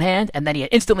it up with one hand, and then he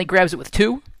instantly grabs it with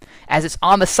two. As it's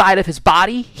on the side of his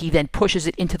body, he then pushes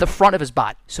it into the front of his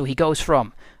body. So he goes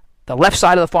from the left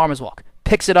side of the farmer's walk,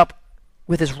 picks it up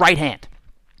with his right hand.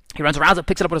 He runs around and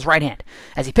picks it up with his right hand.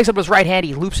 As he picks it up with his right hand,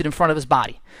 he loops it in front of his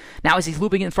body. Now, as he's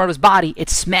looping it in front of his body, it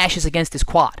smashes against his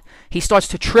quad. He starts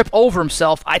to trip over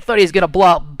himself. I thought he was going to blow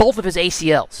out both of his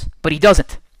ACLs, but he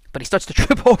doesn't. But he starts to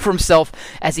trip over himself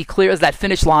as he clears that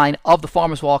finish line of the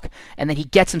farmer's walk, and then he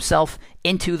gets himself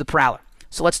into the prowler.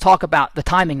 So let's talk about the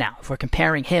timing now, if we're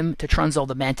comparing him to Trunzo,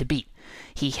 the man to beat.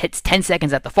 He hits 10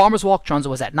 seconds at the farmer's walk. Trunzo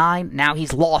was at 9. Now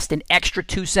he's lost an extra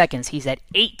 2 seconds. He's at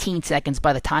 18 seconds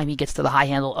by the time he gets to the high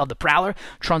handle of the prowler.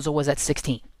 Trunzo was at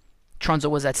 16.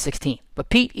 But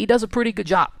Pete, he does a pretty good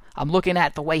job. I'm looking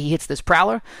at the way he hits this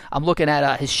prowler. I'm looking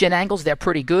at his shin angles. They're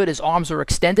pretty good. His arms are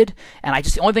extended. And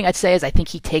the only thing I'd say is I think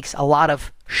he takes a lot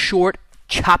of short,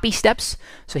 choppy steps.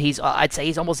 So I'd say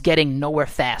he's almost getting nowhere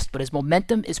fast, but his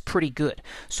momentum is pretty good.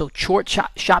 So short,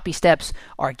 choppy steps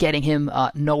are getting him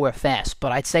nowhere fast.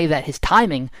 But I'd say that his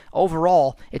timing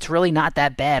overall, it's really not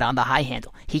that bad on the high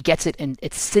handle. He gets it in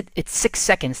it's 6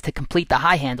 seconds to complete the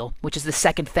high handle, which is the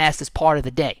second fastest part of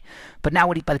the day. But now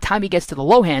by the time he gets to the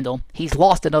low handle, he's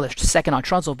lost another second on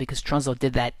Trunzo because Trunzo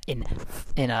did that in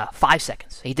 5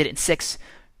 seconds. He did it in 6.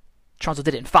 Trunzo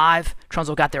did it in 5.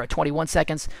 Trunzo got there at 21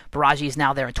 seconds. Baraji is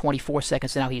now there in 24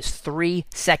 seconds. So now he is 3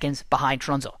 seconds behind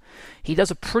Trunzo. He does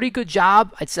a pretty good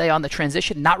job, I'd say, on the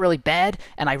transition. Not really bad.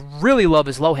 And I really love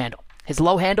his low handle. His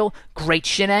low handle, great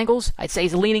shin angles. I'd say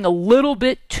he's leaning a little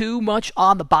bit too much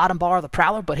on the bottom bar of the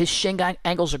prowler, but his shin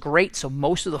angles are great. So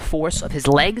most of the force of his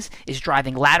legs is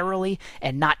driving laterally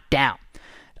and not down.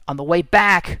 On the way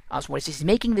back, as he's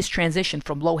making this transition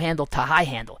from low handle to high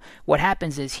handle, what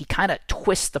happens is he kind of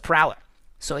twists the prowler.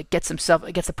 So it gets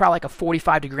the prowler like a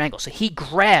 45-degree angle. So he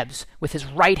grabs with his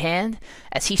right hand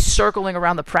as he's circling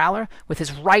around the prowler. With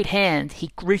his right hand,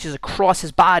 he reaches across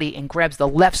his body and grabs the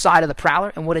left side of the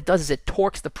prowler. And what it does is it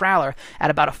torques the prowler at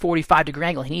about a 45-degree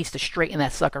angle. He needs to straighten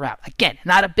that sucker out. Again,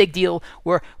 not a big deal.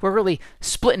 We're really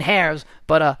splitting hairs,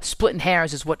 but splitting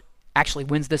hairs is what actually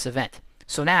wins this event.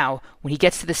 So now, when he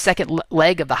gets to the second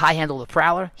leg of the high handle of the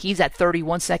prowler, he's at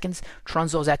 31 seconds.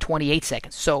 Trunzo's at 28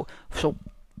 seconds. So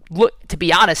look, to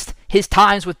be honest, his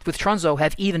times with Trunzo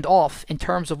have evened off in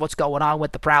terms of what's going on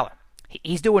with the prowler.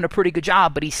 He's doing a pretty good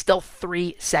job, but he's still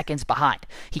 3 seconds behind.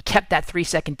 He kept that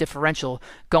 3-second differential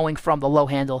going from the low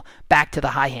handle back to the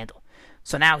high handle.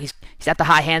 So now he's at the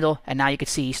high handle, and now you can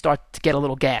see he starts to get a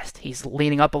little gassed. He's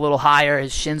leaning up a little higher.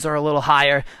 His shins are a little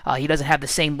higher. He doesn't have the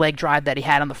same leg drive that he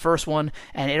had on the first one,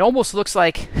 and it almost looks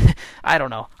like, I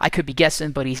don't know, I could be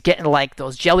guessing, but he's getting like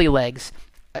those jelly legs,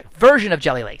 a version of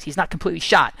jelly legs. He's not completely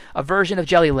shot. A version of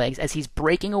jelly legs as he's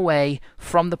breaking away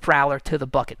from the prowler to the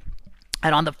bucket.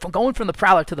 And going from the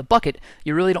prowler to the bucket,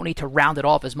 you really don't need to round it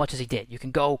off as much as he did. You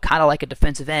can go kind of like a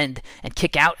defensive end and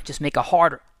kick out and just make a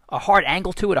hard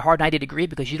angle to it, a hard 90 degree,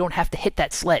 because you don't have to hit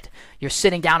that sled. You're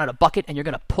sitting down at a bucket and you're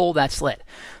going to pull that sled.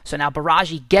 So now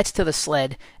Baraji gets to the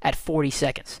sled at 40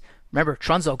 seconds. Remember,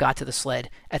 Trunzo got to the sled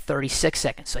at 36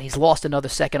 seconds, so he's lost another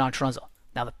second on Trunzo.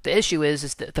 Now the issue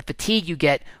is the fatigue you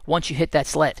get once you hit that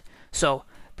sled. So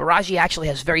Baraji actually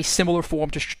has very similar form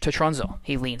to Trunzo.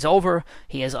 He leans over,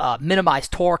 he has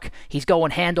minimized torque, he's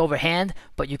going hand over hand,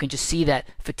 but you can just see that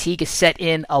fatigue is set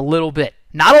in a little bit.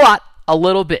 Not a lot, a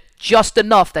little bit. Just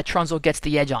enough that Trunzo gets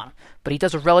the edge on him. but he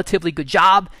does a relatively good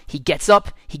job. He gets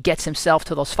up, he gets himself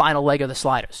to those final leg of the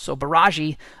sliders. So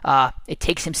Baraji, it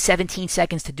takes him 17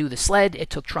 seconds to do the sled. It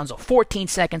took Trunzo 14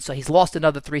 seconds, so he's lost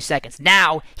another 3 seconds.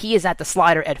 Now he is at the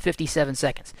slider at 57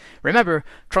 seconds. Remember,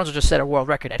 Trunzo just set a world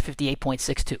record at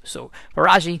 58.62. So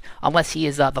Baraji, unless he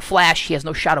is the Flash, he has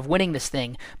no shot of winning this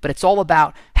thing, but it's all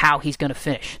about how he's going to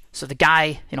finish. So the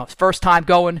guy, his first time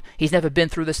going, he's never been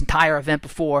through this entire event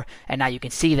before, and now you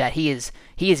can see that he is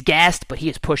gassed, but he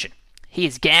is pushing. He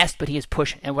is gassed, but he is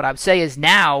pushing. And what I would say is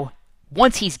now,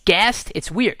 once he's gassed,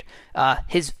 it's weird.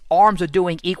 His arms are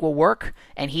doing equal work,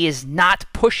 and he is not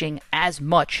pushing as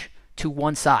much to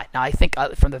one side. Now, I think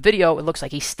from the video, it looks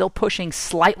like he's still pushing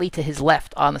slightly to his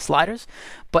left on the sliders,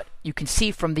 but you can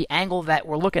see from the angle that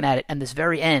we're looking at it and this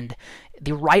very end,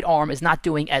 the right arm is not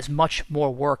doing as much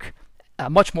work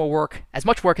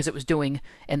as it was doing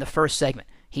in the first segment.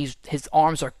 His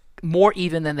arms are more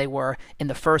even than they were in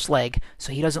the first leg,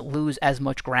 so he doesn't lose as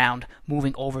much ground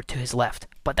moving over to his left.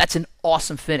 But that's an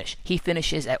awesome finish. He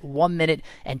finishes at 1 minute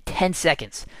and 10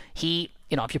 seconds.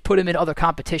 If you put him in other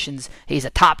competitions, he's a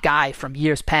top guy from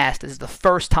years past. This is the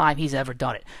first time he's ever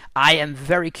done it. I am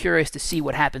very curious to see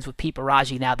what happens with Pete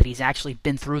Baraji now that he's actually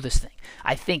been through this thing.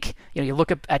 I think, you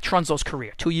look at Trunzo's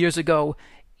career. 2 years ago,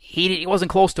 he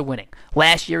wasn't close to winning.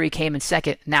 Last year he came in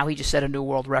second. Now he just set a new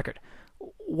world record.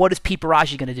 What is Pete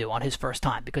Baraji going to do on his first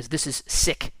time? Because this is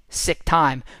sick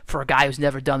time for a guy who's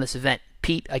never done this event.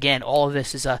 Pete, again, all of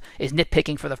this is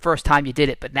nitpicking for the first time you did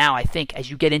it, but now I think as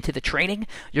you get into the training,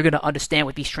 you're going to understand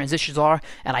what these transitions are,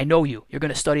 and I know you're going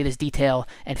to study this detail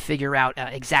and figure out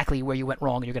exactly where you went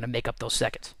wrong, and you're going to make up those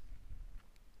seconds.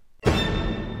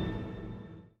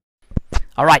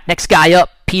 All right, next guy up,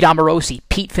 Pete Amorosi.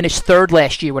 Pete finished third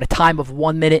last year with a time of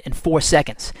 1 minute and 4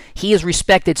 seconds. He is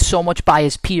respected so much by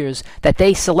his peers that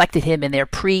they selected him in their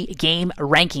pre-game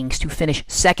rankings to finish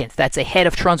second. That's ahead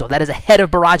of Trunzo. That is ahead of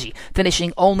Baraji,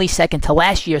 finishing only second to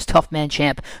last year's Tough Man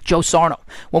champ, Joe Sarno.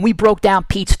 When we broke down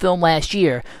Pete's film last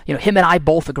year, him and I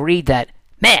both agreed that,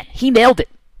 man, he nailed it.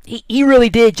 He really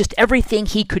did just everything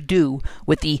he could do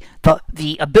with the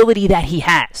ability that he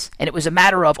has. And it was a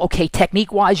matter of, okay,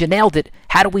 technique-wise, you nailed it.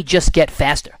 How do we just get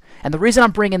faster? And the reason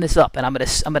I'm bringing this up, and I'm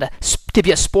gonna give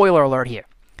you a spoiler alert here.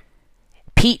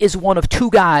 Pete is one of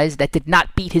 2 guys that did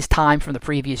not beat his time from the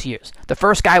previous years. The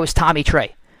first guy was Tommy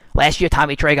Trey. Last year,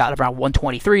 Tommy Trey got around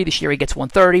 123. This year, he gets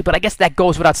 130. But I guess that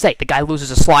goes without saying. The guy loses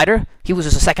a slider. He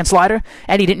loses a second slider.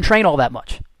 And he didn't train all that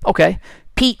much. Okay.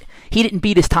 Pete, he didn't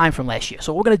beat his time from last year.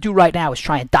 So what we're going to do right now is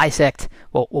try and dissect,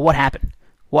 what happened?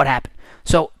 What happened?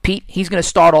 So Pete, he's going to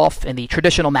start off in the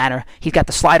traditional manner. He's got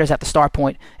the sliders at the start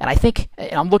point. And I think,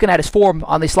 and I'm looking at his form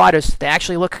on these sliders, they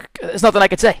actually look, there's nothing I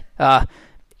could say.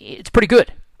 It's pretty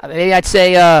good. Maybe I'd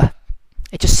say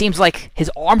it just seems like his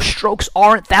arm strokes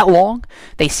aren't that long.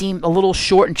 They seem a little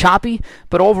short and choppy,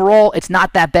 but overall, it's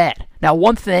not that bad. Now,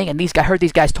 one thing, and I heard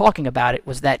these guys talking about it,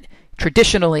 was that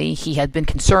traditionally, he had been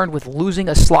concerned with losing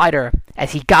a slider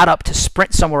as he got up to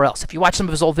sprint somewhere else. If you watch some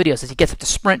of his old videos, as he gets up to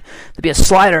sprint, there'll be a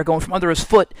slider going from under his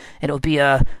foot, and it'll be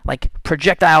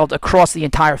projectiled across the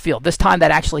entire field. This time,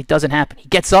 that actually doesn't happen. He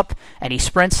gets up, and he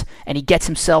sprints, and he gets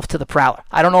himself to the prowler.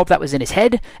 I don't know if that was in his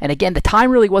head, and again, the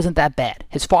time really wasn't that bad.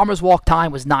 His farmer's walk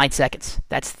time was 9 seconds.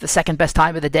 That's the second best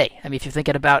time of the day. I mean, if you're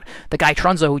thinking about the guy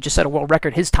Trunzo, who just set a world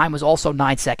record, his time was also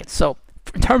 9 seconds. So,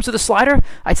 in terms of the slider,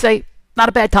 I'd say not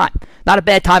a bad time. Not a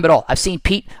bad time at all. I've seen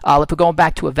Pete, if we're going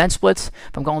back to event splits,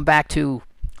 if I'm going back to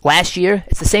last year,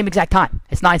 it's the same exact time.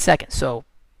 It's 9 seconds. So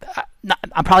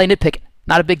I'm probably nitpicking.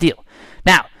 Not a big deal.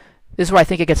 Now, this is where I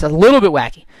think it gets a little bit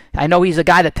wacky. I know he's a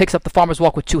guy that picks up the farmer's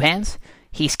walk with 2 hands.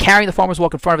 He's carrying the farmer's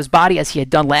walk in front of his body as he had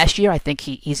done last year. I think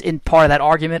he's in part of that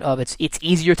argument of it's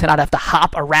easier to not have to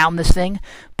hop around this thing.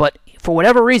 But for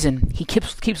whatever reason, he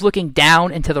keeps looking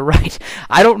down and to the right.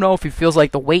 I don't know if he feels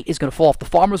like the weight is going to fall off the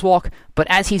farmer's walk, but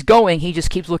as he's going, he just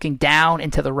keeps looking down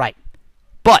and to the right.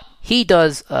 But he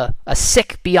does a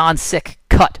sick beyond sick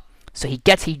cut. So he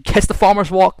gets the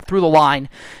farmer's walk through the line.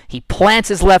 He plants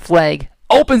his left leg,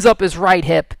 opens up his right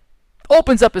hip,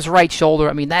 opens up his right shoulder.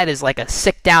 I mean, that is like a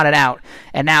sick down and out.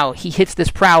 And now he hits this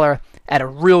prowler at a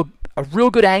real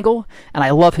good angle, and I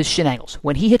love his shin angles.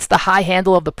 When he hits the high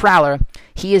handle of the prowler,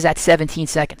 he is at 17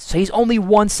 seconds. So he's only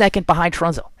 1 second behind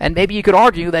Trunzo. And maybe you could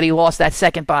argue that he lost that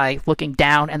second by looking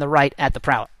down and the right at the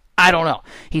prowler. I don't know.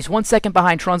 He's 1 second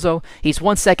behind Trunzo. He's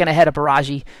 1 second ahead of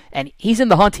Baraji, and he's in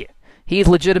the hunt here. He is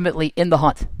legitimately in the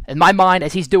hunt. In my mind,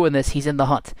 as he's doing this, he's in the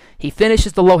hunt. He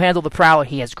finishes the low handle of the prowler.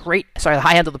 The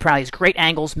high handle of the prowler. He has great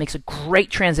angles, makes a great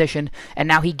transition, and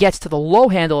now he gets to the low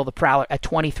handle of the prowler at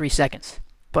 23 seconds.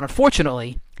 But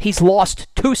unfortunately, he's lost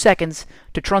 2 seconds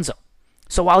to Trunzo.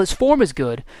 So while his form is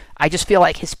good, I just feel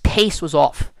like his pace was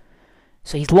off.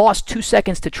 So he's lost 2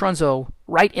 seconds to Trunzo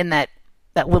right in that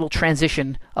little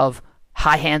transition of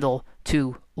high handle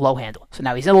to low handle. So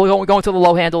now he's going to the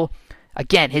low handle.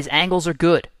 Again, his angles are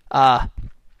good.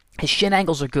 His shin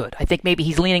angles are good. I think maybe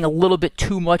he's leaning a little bit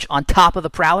too much on top of the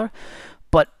prowler.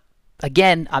 But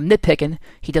again, I'm nitpicking.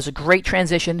 He does a great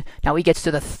transition. Now he gets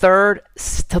to the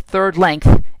third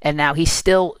length, and now he's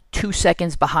still 2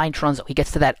 seconds behind Trunzo. He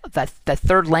gets to that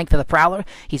third length of the prowler.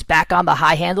 He's back on the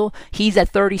high handle. He's at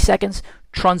 30 seconds.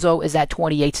 Trunzo is at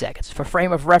 28 seconds. For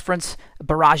frame of reference,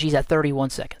 Baraji's at 31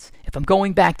 seconds. If I'm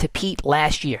going back to Pete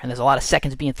last year, and there's a lot of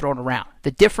seconds being thrown around,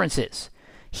 the difference is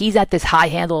he's at this high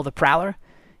handle of the prowler.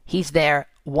 He's there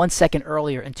 1 second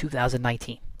earlier in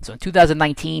 2019. So in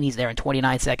 2019, he's there in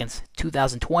 29 seconds.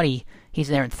 2020, he's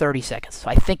there in 30 seconds. So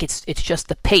I think it's just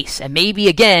the pace, and maybe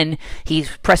again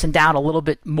he's pressing down a little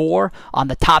bit more on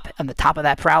the top of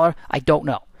that prowler. I don't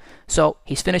know. So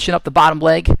he's finishing up the bottom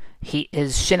leg.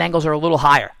 His shin angles are a little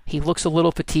higher. He looks a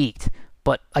little fatigued,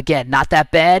 but again, not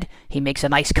that bad. He makes a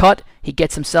nice cut. He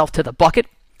gets himself to the bucket.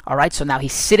 All right, so now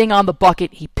he's sitting on the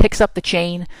bucket. He picks up the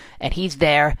chain, and he's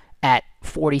there at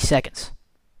 40 seconds.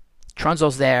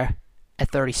 Trunzo's there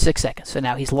at 36 seconds. So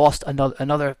now he's lost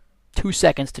another 2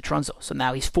 seconds to Trunzo. So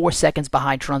now he's 4 seconds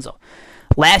behind Trunzo.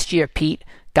 Last year, Pete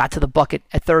got to the bucket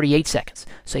at 38 seconds.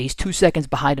 So he's 2 seconds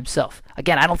behind himself.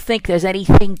 Again, I don't think there's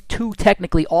anything too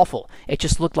technically awful. It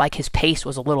just looked like his pace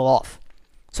was a little off.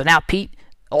 So now Pete,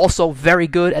 also very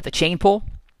good at the chain pull.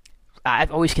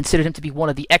 I've always considered him to be one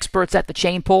of the experts at the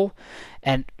chain pull.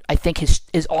 And I think his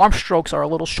arm strokes are a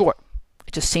little short.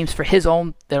 It just seems for his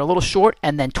own, they're a little short.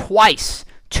 And then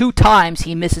two times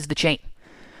he misses the chain.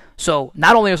 So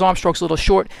not only are his arm strokes a little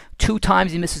short, 2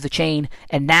 times he misses the chain,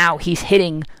 and now he's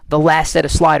hitting the last set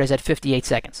of sliders at 58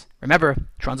 seconds. Remember,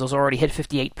 Trunzo's already hit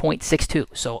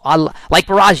 58.62. So like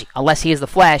Baraji, unless he has the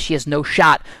flash, he has no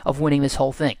shot of winning this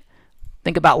whole thing.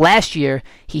 Think about last year,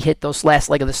 he hit those last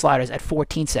leg of the sliders at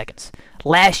 14 seconds.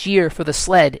 Last year for the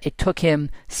sled, it took him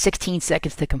 16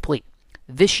 seconds to complete.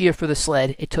 This year for the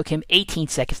sled, it took him 18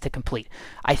 seconds to complete.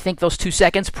 I think those 2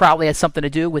 seconds probably had something to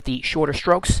do with the shorter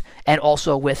strokes and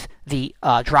also with the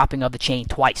dropping of the chain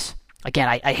twice. Again,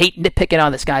 I hate nitpicking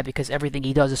on this guy because everything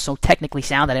he does is so technically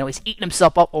sound, and I know he's eating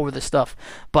himself up over this stuff.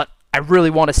 But I really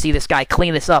want to see this guy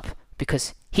clean this up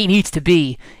because he needs to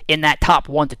be in that top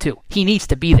 1 to 2. He needs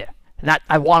to be there. Not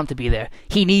I want him to be there.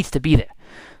 He needs to be there.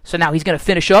 So now he's going to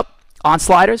finish up on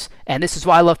sliders, and this is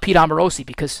why I love Pete Amorosi,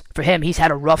 because for him, he's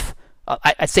had a rough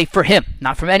I'd say for him,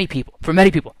 not for many people. For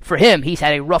many people. For him, he's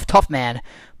had a rough, tough man,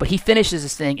 but he finishes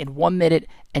this thing in 1 minute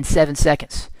and 7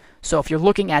 seconds. So if you're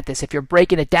looking at this, if you're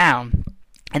breaking it down,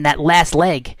 and that last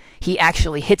leg, he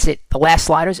actually hits it, the last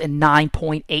sliders, in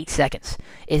 9.8 seconds.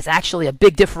 It's actually a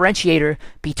big differentiator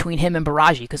between him and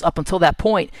Baraji, because up until that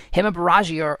point, him and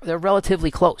Baraji they're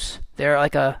relatively close. They're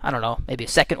like maybe a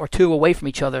second or 2 away from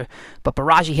each other, but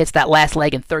Baraji hits that last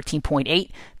leg in 13.8.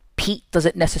 Pete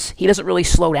doesn't really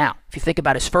slow down. If you think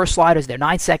about his first sliders, they're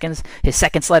 9 seconds. His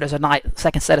second set of sliders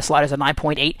are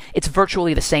 9.8. It's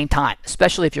virtually the same time,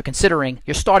 especially if you're considering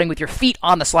you're starting with your feet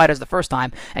on the sliders the first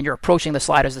time and you're approaching the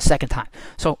sliders the second time.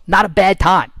 So not a bad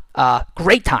time.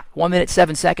 Great time. 1 minute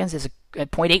 7 seconds is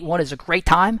at 0.81 is a great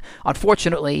time.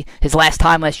 Unfortunately, his last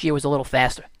time last year was a little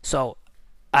faster. So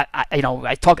I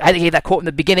gave that quote in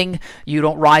the beginning, you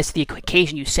don't rise to the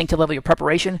occasion, you sink to the level of your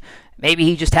preparation. Maybe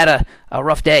he just had a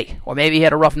rough day, or maybe he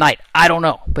had a rough night. I don't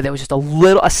know, but there was just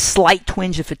a slight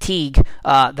twinge of fatigue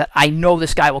that I know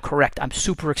this guy will correct. I'm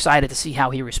super excited to see how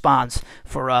he responds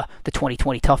for the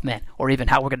 2020 Tough Man, or even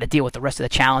how we're going to deal with the rest of the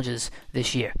challenges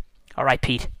this year. All right,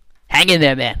 Pete, hang in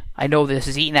there, man. I know this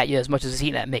is eating at you as much as it's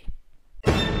eating at me.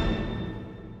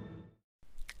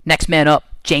 Next man up,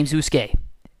 James Yusuke,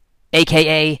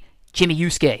 a.k.a. Jimmy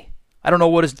Yusuke. I don't know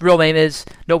what his real name is.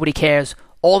 Nobody cares.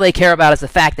 All they care about is the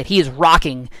fact that he is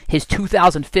rocking his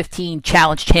 2015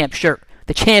 Challenge Champ shirt,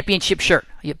 the championship shirt.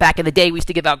 Back in the day, we used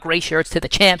to give out gray shirts to the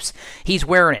champs. He's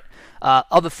wearing it.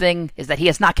 Other thing is that he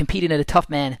has not competed in a Tough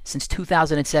Man since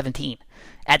 2017.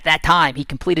 At that time, he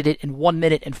completed it in 1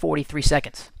 minute and 43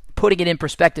 seconds. Putting it in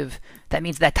perspective, that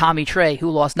means that Tommy Trey, who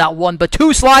lost not 1 but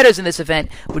 2 sliders in this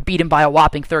event, would beat him by a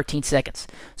whopping 13 seconds.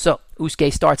 So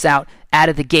Yusuke starts out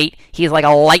of the gate. He is like a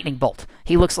lightning bolt.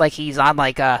 He looks like he's on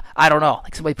like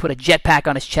somebody put a jetpack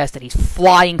on his chest and he's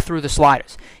flying through the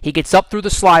sliders. He gets up through the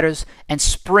sliders and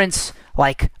sprints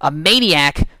like a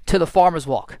maniac to the farmer's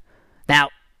walk.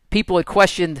 Now, people had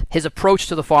questioned his approach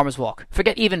to the farmer's walk.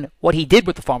 Forget even what he did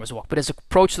with the farmer's walk, but his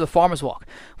approach to the farmer's walk.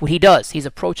 What he does, he's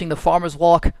approaching the farmer's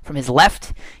walk from his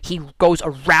left. He goes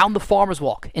around the farmer's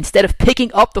walk. Instead of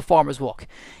picking up the farmer's walk,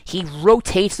 he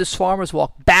rotates this farmer's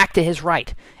walk back to his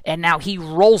right, and now he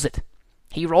rolls it.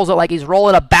 He rolls it like he's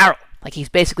rolling a barrel, like he's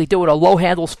basically doing a low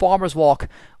handles farmer's walk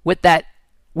with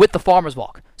the farmer's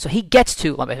walk. So he gets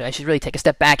to, I should really take a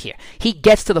step back here. He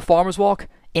gets to the farmer's walk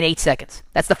in 8 seconds.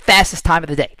 That's the fastest time of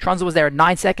the day. Trunzo was there in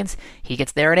 9 seconds. He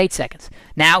gets there in 8 seconds.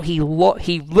 Now he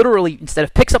literally, instead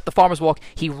of picks up the farmer's walk,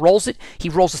 he rolls it. He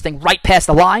rolls this thing right past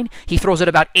the line. He throws it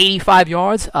about 85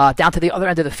 yards down to the other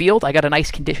end of the field. I got a nice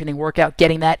conditioning workout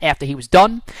getting that after he was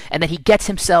done. And then he gets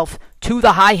himself to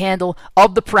the high handle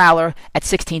of the Prowler at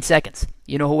 16 seconds.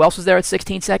 You know who else was there at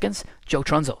 16 seconds? Joe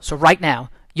Trunzo. So right now,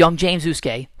 young James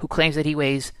Uske, who claims that he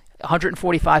weighs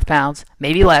 145 pounds,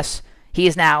 maybe less, he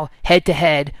is now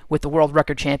head-to-head with the world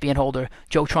record champion holder,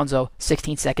 Joe Trunzo,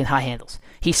 16-second high handles.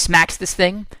 He smacks this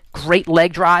thing, great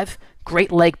leg drive, great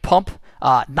leg pump,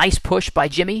 nice push by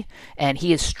Jimmy, and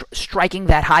he is striking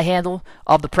that high handle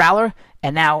of the Prowler.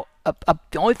 And now, the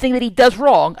only thing that he does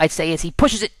wrong, I'd say, is he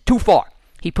pushes it too far.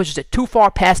 He pushes it too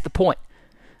far past the point.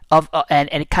 And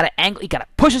it kind of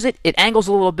pushes it, it angles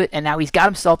a little bit, and now he's got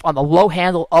himself on the low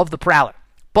handle of the Prowler.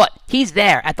 But he's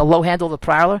there at the low handle of the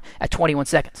Prowler at 21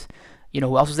 seconds. You know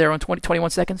who else was there on 21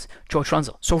 seconds? Joe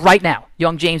Trunzo. So right now,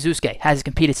 young James Uske hasn't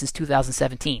competed since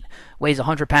 2017, weighs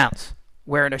 100 pounds,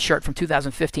 wearing a shirt from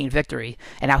 2015 Victory,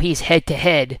 and now he's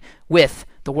head-to-head with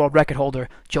the world record holder,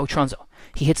 Joe Trunzo.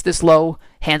 He hits this low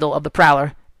handle of the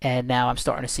Prowler, and now I'm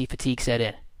starting to see fatigue set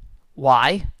in.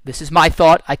 Why? This is my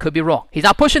thought. I could be wrong. He's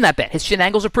not pushing that bad. His shin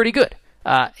angles are pretty good.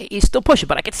 He's still pushing,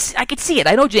 but I could see it.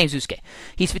 I know James Uske.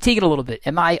 He's fatiguing a little bit.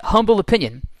 In my humble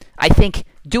opinion, I think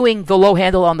doing the low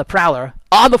handle on the Prowler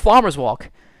on the farmer's walk,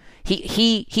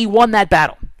 he won that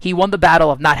battle. He won the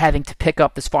battle of not having to pick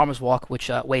up this farmer's walk,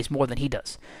 which weighs more than he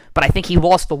does. But I think he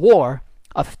lost the war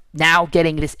of now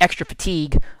getting this extra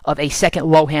fatigue of a second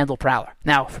low handle Prowler.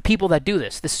 Now, for people that do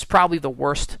this is probably the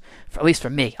worst, at least for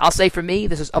me. I'll say for me,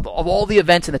 this is of all the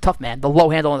events in the Tough Man, the low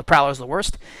handle on the Prowler is the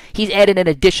worst. He's added an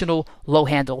additional low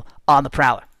handle on the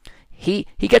Prowler. He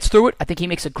gets through it. I think he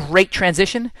makes a great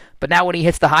transition. But now when he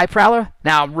hits the high Prowler,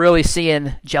 now I'm really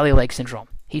seeing jelly leg syndrome.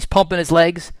 He's pumping his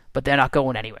legs, but they're not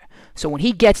going anywhere. So when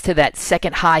he gets to that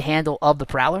second high handle of the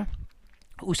Prowler,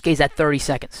 Uske's at 30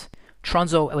 seconds.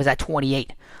 Trunzo was at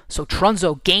 28. So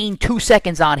Trunzo gained 2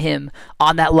 seconds on him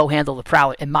on that low handle of the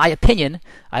Prowler. In my opinion,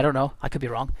 I don't know, I could be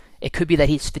wrong. It could be that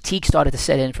his fatigue started to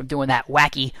set in from doing that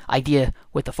wacky idea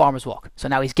with the farmer's walk. So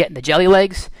now he's getting the jelly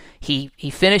legs. He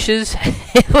finishes.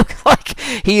 It looks like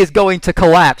he is going to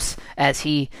collapse as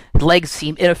his legs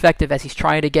seem ineffective as he's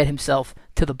trying to get himself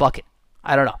to the bucket.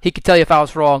 I don't know. He could tell you if I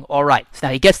was wrong. All right. So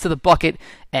now he gets to the bucket,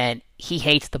 and he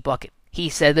hates the bucket. He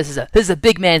said, this is a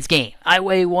big man's game. I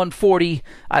weigh 140,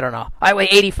 I don't know. I weigh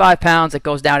 85 pounds. It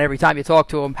goes down every time you talk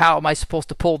to him. How am I supposed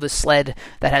to pull this sled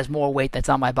that has more weight that's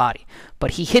on my body?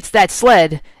 But he hits that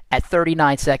sled at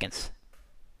 39 seconds.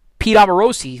 Pete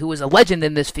Amorosi, who is a legend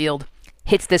in this field,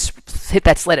 hit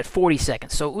that sled at 40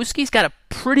 seconds. So Uske's got a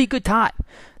pretty good time.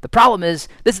 The problem is,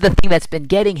 this is the thing that's been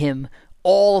getting him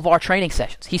all of our training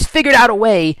sessions. He's figured out a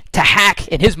way to hack,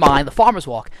 in his mind, the farmer's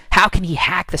walk. How can he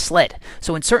hack the sled?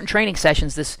 So in certain training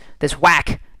sessions, this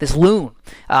loon,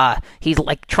 he's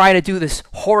like trying to do this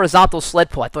horizontal sled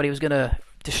pull. I thought he was going to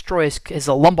destroy his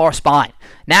lumbar spine.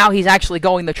 Now he's actually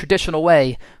going the traditional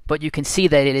way, but you can see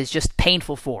that it is just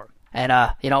painful for him. And,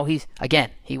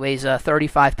 he weighs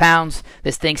 35 pounds.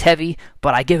 This thing's heavy,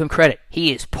 but I give him credit.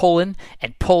 He is pulling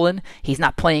and pulling. He's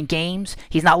not playing games.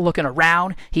 He's not looking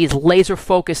around. He is laser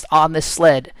focused on this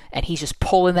sled, and he's just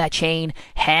pulling that chain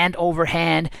hand over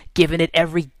hand, giving it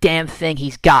every damn thing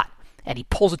he's got. And he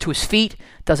pulls it to his feet,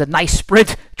 does a nice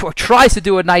sprint, or tries to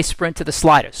do a nice sprint to the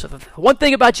sliders. So one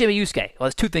thing about Jimmy Uske, well,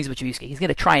 there's two things about Jimmy Uske. He's going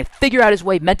to try and figure out his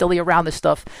way mentally around this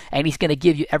stuff, and he's going to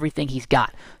give you everything he's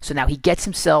got. So now he gets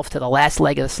himself to the last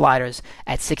leg of the sliders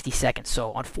at 60 seconds.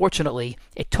 So unfortunately,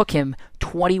 it took him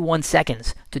 21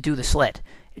 seconds to do the sled.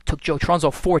 It took Joe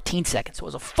Trunzo 14 seconds. So it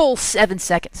was a full 7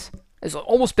 seconds. It was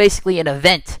almost basically an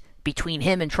event between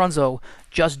him and Trunzo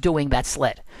just doing that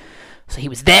sled. So he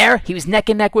was there, he was neck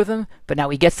and neck with him, but now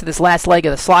he gets to this last leg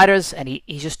of the sliders, and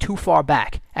he's just too far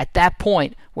back. At that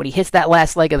point, when he hits that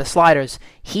last leg of the sliders,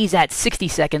 he's at 60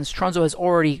 seconds.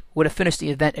 Trunzo would have finished the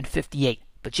event in 58.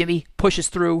 But Jimmy pushes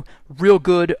through, real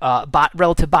good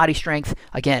relative body strength.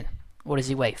 Again, what does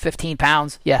he weigh? 15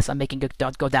 pounds? Yes, I'm making it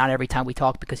go down every time we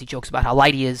talk because he jokes about how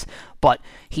light he is, but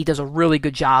he does a really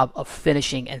good job of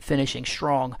finishing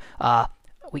strong.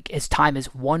 His time is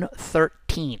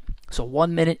 1:13. So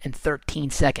 1 minute and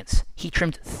 13 seconds. He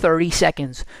trimmed 30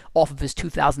 seconds off of his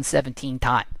 2017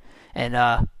 time.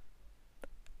 And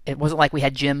it wasn't like we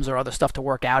had gyms or other stuff to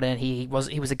work out in. He was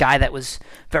a guy that was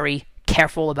very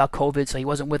careful about COVID, so he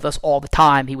wasn't with us all the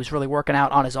time. He was really working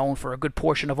out on his own for a good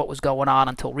portion of what was going on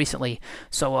until recently.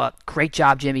 So great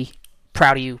job, Jimmy.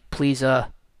 Proud of you. Please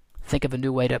think of a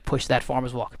new way to push that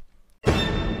Farmers Walk.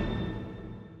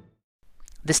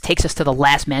 This takes us to the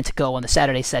last man to go on the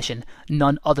Saturday session,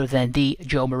 none other than the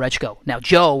Joe Marechko. Now,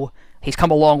 Joe, he's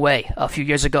come a long way. A few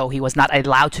years ago, he was not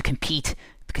allowed to compete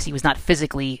because he was not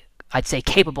physically, I'd say,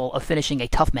 capable of finishing a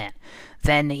tough man.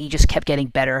 Then he just kept getting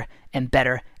better and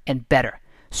better and better.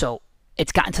 So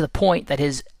it's gotten to the point that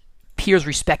his peers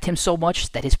respect him so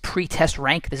much that his pre-test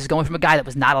rank, this is going from a guy that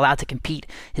was not allowed to compete,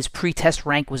 his pre-test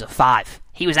rank was a 5.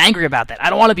 He was angry about that. I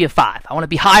don't want to be a 5. I want to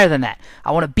be higher than that.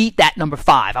 I want to beat that number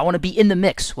 5. I want to be in the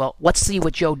mix. Well, let's see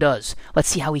what Joe does. Let's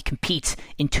see how he competes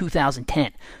in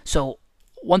 2010. So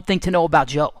one thing to know about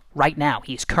Joe, right now,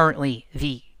 he is currently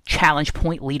the challenge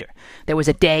point leader. There was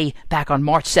a day back on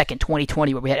March 2nd,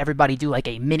 2020, where we had everybody do like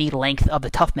a mini length of the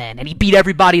tough man, and he beat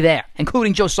everybody there,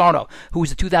 including Joe Sarno, who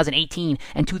was the 2018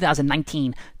 and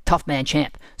 2019 tough man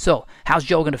champ. So how's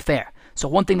Joe going to fare? So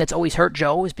one thing that's always hurt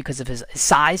Joe is because of his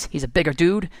size, he's a bigger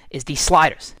dude, is these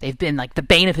sliders. They've been like the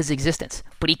bane of his existence.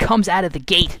 But he comes out of the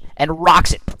gate and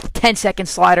rocks it. 10-second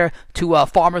slider to a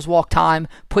Farmer's Walk time,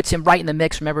 puts him right in the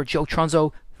mix. Remember, Joe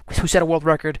Trunzo, who set a world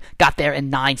record, got there in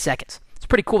 9 seconds. It's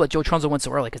pretty cool that Joe Trunzo went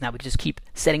so early because now we can just keep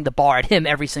setting the bar at him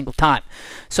every single time.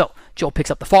 So Joe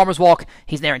picks up the Farmer's Walk.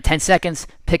 He's there in 10 seconds,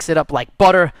 picks it up like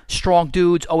butter. Strong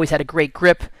dudes, always had a great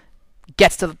grip.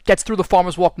 Gets through the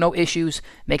Farmer's Walk, no issues,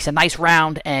 makes a nice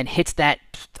round, and hits that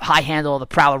high handle of the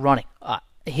Prowler running.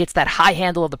 Hits that high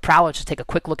handle of the Prowler. Just take a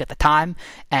quick look at the time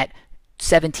at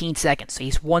 17 seconds. So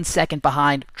he's 1 second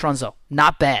behind Trunzo.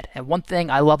 Not bad. And one thing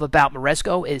I love about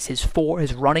Marechko is his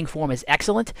running form is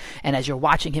excellent. And as you're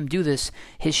watching him do this,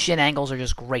 his shin angles are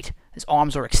just great. His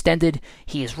arms are extended.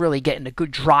 He is really getting a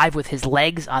good drive with his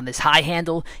legs on this high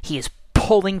handle. He is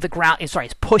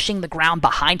he's pushing the ground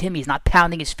behind him. He's not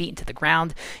pounding his feet into the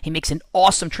ground. He makes an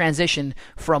awesome transition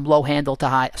from high handle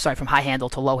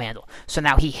to low handle. So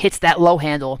now he hits that low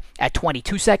handle at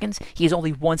 22 seconds. He is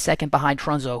only 1 second behind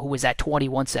Trunzo, who was at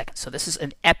 21 seconds. So this is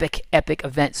an epic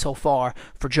event so far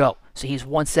for Joe. So he's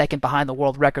 1 second behind the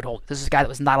world record holder. This is a guy that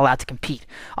was not allowed to compete.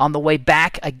 On the way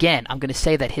back, again, I'm going to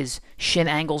say that his shin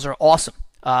angles are awesome.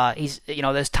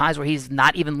 There's times where he's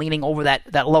not even leaning over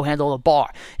that low handle of the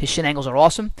bar. His shin angles are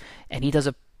awesome, and he does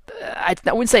I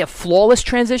wouldn't say a flawless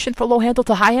transition from low handle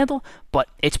to high handle, but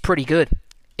it's pretty good.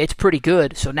 It's pretty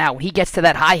good. So now when he gets to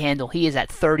that high handle, he is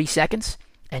at 30 seconds,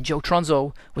 and Joe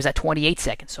Trunzo was at 28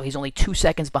 seconds, so he's only 2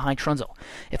 seconds behind Trunzo.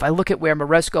 If I look at where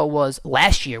Marechko was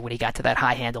last year when he got to that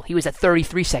high handle, he was at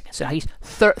 33 seconds, so now he's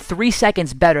 3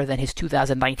 seconds better than his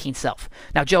 2019 self.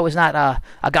 Now, Joe is not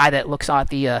a guy that looks at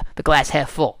the glass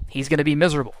half full. He's going to be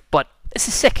miserable, but this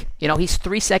is sick. He's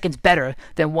 3 seconds better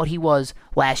than what he was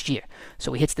last year.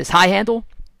 So he hits this high handle.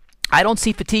 I don't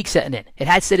see fatigue setting in. It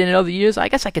had set in other years. I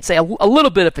guess I could say a little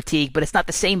bit of fatigue, but it's not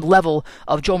the same level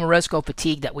of Joe Marechko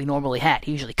fatigue that we normally had.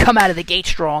 He usually come out of the gate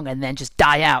strong and then just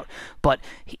die out. But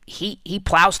he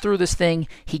plows through this thing.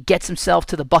 He gets himself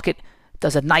to the bucket,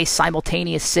 does a nice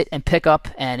simultaneous sit and pick up,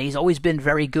 and he's always been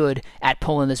very good at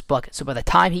pulling this bucket. So by the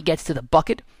time he gets to the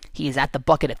bucket, he is at the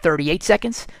bucket at 38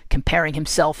 seconds. Comparing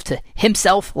himself to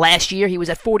himself last year, he was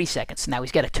at 40 seconds. Now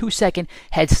he's got a 2-second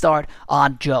head start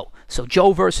on Joe. So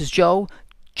Joe versus Joe.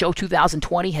 Joe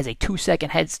 2020 has a 2-second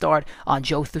head start on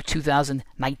Joe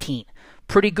 2019.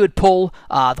 Pretty good pull.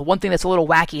 The one thing that's a little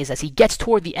wacky is as he gets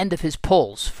toward the end of his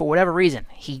pulls, for whatever reason,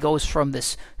 he goes from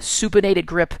this supinated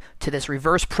grip to this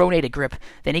reverse pronated grip.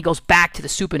 Then he goes back to the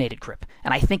supinated grip.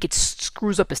 And I think it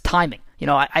screws up his timing.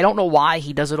 I don't know why.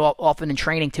 He does it often in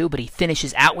training too, but he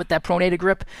finishes out with that pronated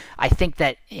grip. I think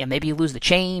that maybe you lose the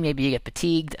chain, maybe you get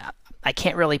fatigued. I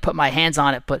can't really put my hands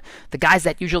on it, but the guys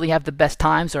that usually have the best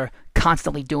times are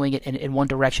constantly doing it in one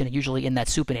direction, and usually in that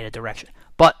supinated direction.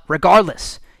 But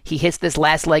regardless, he hits this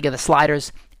last leg of the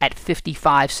sliders at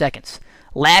 55 seconds.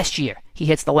 Last year, he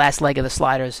hits the last leg of the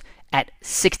sliders at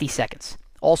 60 seconds.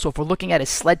 Also, if we're looking at his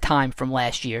sled time from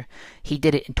last year, he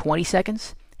did it in 20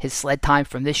 seconds. His sled time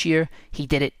from this year, he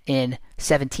did it in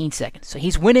 17 seconds. So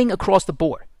he's winning across the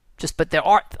board. But there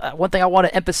are one thing I want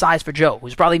to emphasize for Joe,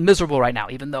 who's probably miserable right now,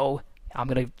 even though I'm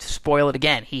going to spoil it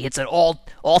again. He hits an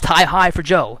all-time high for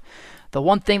Joe. The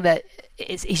one thing that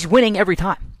is he's winning every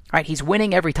time, right? He's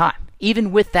winning every time.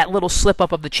 Even with that little slip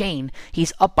up of the chain,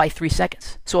 he's up by 3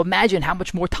 seconds. So imagine how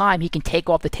much more time he can take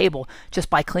off the table just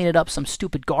by cleaning up some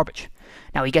stupid garbage.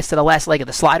 Now he gets to the last leg of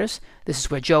the sliders. This is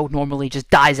where Joe normally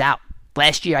just dies out.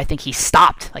 Last year, I think he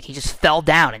stopped. Like he just fell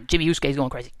down, and Jimmy Yusuke is going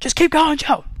crazy. Just keep going,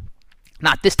 Joe.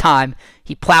 Not this time.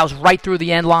 He plows right through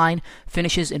the end line,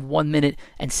 finishes in 1 minute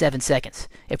and 7 seconds.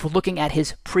 If we're looking at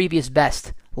his previous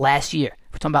best last year,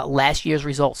 we're talking about last year's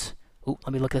results. Ooh,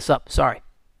 let me look this up. Sorry.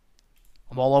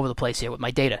 I'm all over the place here with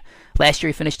my data. Last year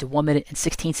he finished in 1 minute and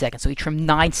 16 seconds, so he trimmed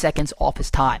 9 seconds off his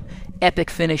time. Epic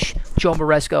finish, Joe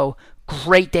Moresco.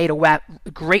 Great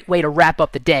way to wrap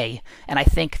up the day. And I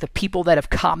think the people that have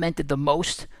commented the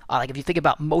most, like if you think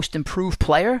about most improved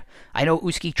player, I know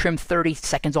Usyk trimmed 30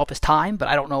 seconds off his time, but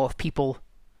I don't know if people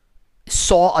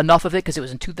saw enough of it because it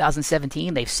was in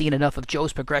 2017. They've seen enough of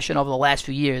Joe's progression over the last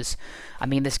few years. I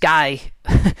mean, this guy,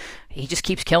 he just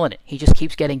keeps killing it. He just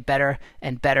keeps getting better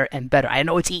and better and better. I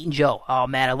know it's eating Joe. Oh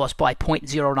man, I lost by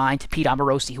 .09 to Pete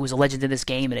Amorosi, who was a legend in this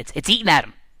game, and it's eating at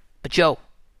him. But Joe,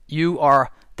 you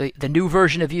are the new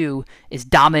version of you is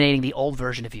dominating the old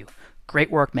version of you. Great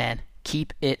work, man.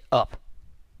 Keep it up.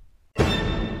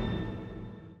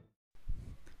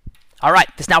 All right,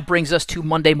 this now brings us to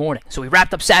Monday morning. So we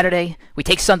wrapped up Saturday. We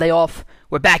take Sunday off.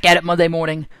 We're back at it Monday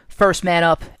morning. First man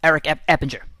up, Eric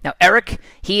Eppinger. Now, Eric,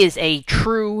 he is a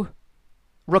true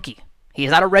rookie. He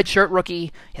is not a red shirt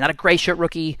rookie. He's not a gray shirt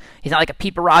rookie. He's not like a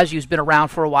Pete Barrage who's been around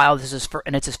for a while. This is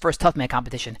and it's his first Tough Man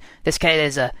competition. This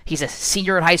guy he's a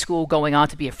senior in high school, going on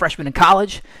to be a freshman in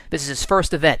college. This is his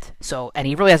first event. And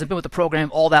he really hasn't been with the program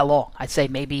all that long. I'd say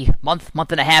maybe month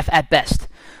and a half at best.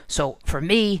 So for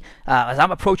me, as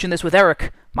I'm approaching this with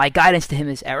Eric, my guidance to him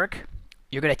is, Eric,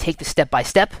 you're going to take this step by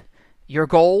step. Your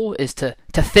goal is to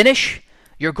finish.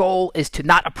 Your goal is to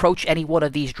not approach any one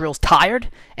of these drills tired,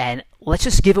 and let's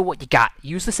just give it what you got.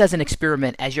 Use this as an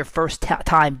experiment as your first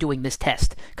time doing this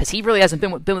test, because he really hasn't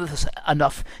been with us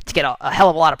enough to get a hell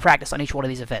of a lot of practice on each one of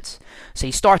these events. So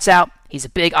he starts out, he's a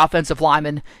big offensive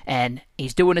lineman, and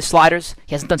he's doing his sliders.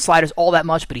 He hasn't done sliders all that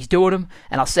much, but he's doing them,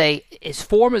 and I'll say his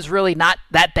form is really not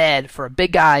that bad for a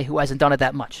big guy who hasn't done it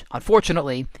that much.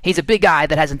 Unfortunately, he's a big guy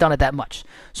that hasn't done it that much.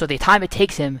 So the time it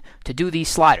takes him to do these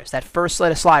sliders, that first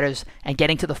set of sliders, and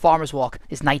getting to the farmer's walk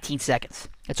is 19 seconds.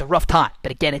 It's a rough time,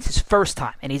 but again, it's his first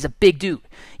time, and he's a big dude.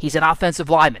 He's an offensive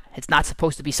lineman. It's not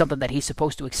supposed to be something that he's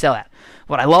supposed to excel at.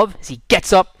 What I love is he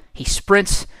gets up, he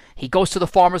sprints, he goes to the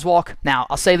farmer's walk. Now,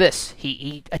 I'll say this.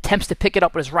 He attempts to pick it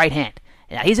up with his right hand.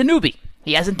 Now, he's a newbie.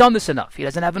 He hasn't done this enough. He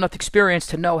doesn't have enough experience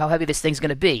to know how heavy this thing's going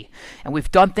to be. And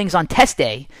we've done things on test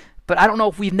day, but I don't know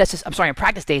if we've on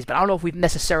practice days, but I don't know if we've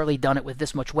necessarily done it with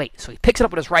this much weight. So he picks it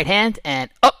up with his right hand, and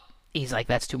up. He's like,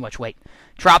 that's too much weight.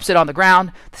 Drops it on the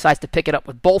ground, decides to pick it up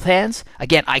with both hands.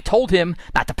 Again, I told him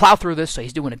not to plow through this, so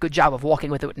he's doing a good job of walking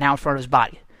with it now in front of his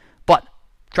body. But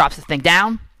drops the thing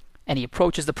down, and he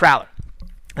approaches the prowler.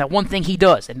 Now, one thing he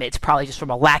does, and it's probably just from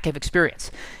a lack of experience,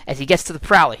 as he gets to the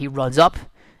prowler, he runs up,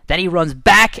 then he runs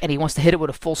back, and he wants to hit it with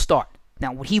a full start.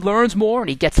 Now, when he learns more, and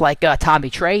he gets like Tommy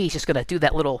Trey, he's just going to do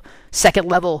that little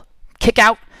second-level kick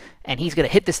out, and he's going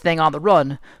to hit this thing on the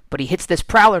run, but he hits this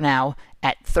prowler now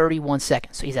at 31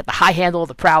 seconds. So he's at the high handle of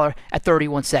the prowler at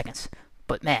 31 seconds.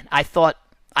 But man, I thought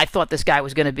this guy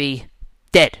was going to be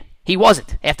dead. He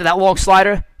wasn't. After that long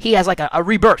slider, he has like a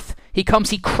rebirth. He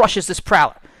crushes this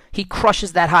prowler. He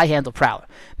crushes that high handle prowler.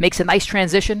 Makes a nice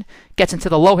transition, gets into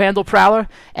the low handle prowler,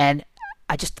 and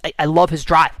I love his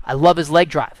drive. I love his leg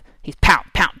drive. He's pound,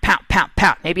 pound, pound, pound,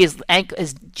 pound. Maybe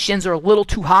his shins are a little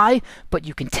too high, but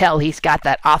you can tell he's got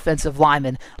that offensive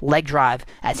lineman leg drive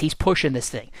as he's pushing this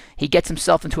thing. He gets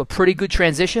himself into a pretty good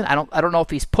transition. I don't know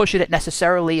if he's pushing it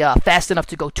necessarily fast enough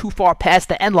to go too far past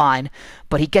the end line,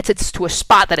 but he gets it to a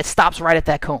spot that it stops right at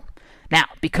that cone. Now,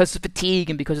 because of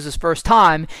fatigue and because it's his first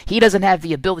time, he doesn't have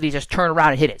the ability to just turn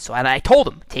around and hit it. So I told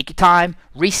him, take your time,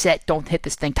 reset, don't hit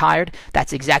this thing tired.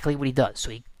 That's exactly what he does.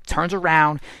 So he turns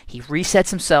around, he resets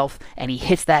himself, and he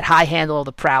hits that high handle of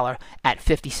the prowler at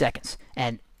 50 seconds.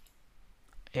 And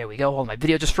there we go. My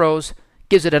video just froze.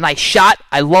 Gives it a nice shot.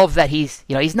 I love that he's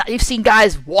not. You've seen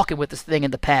guys walking with this thing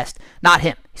in the past. Not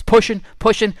him. He's pushing,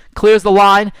 clears the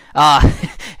line,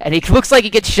 and he looks like he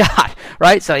gets shot,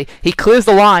 right? So he clears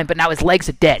the line, but now his legs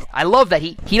are dead. I love that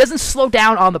he doesn't slow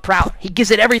down on the prowler. He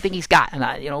gives it everything he's got. And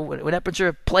when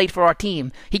Eppinger played for our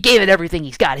team, he gave it everything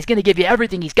he's got. He's going to give you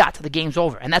everything he's got till the game's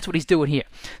over, and that's what he's doing here.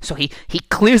 So he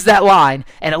clears that line,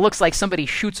 and it looks like somebody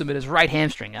shoots him in his right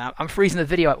hamstring. I'm freezing the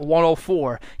video at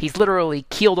 104. He's literally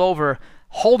keeled over,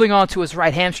 holding onto his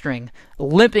right hamstring,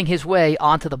 limping his way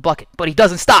onto the bucket. But he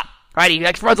doesn't stop, right? He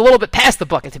runs a little bit past the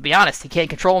bucket, to be honest. He can't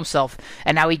control himself.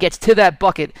 And now he gets to that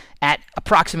bucket at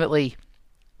approximately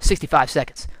 65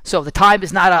 seconds. So the time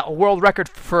is not a world record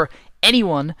for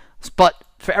anyone, but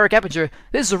for Eric Eppinger,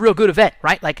 this is a real good event,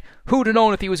 right? Like, who'd have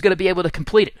known if he was going to be able to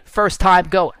complete it? First time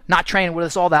going, not training with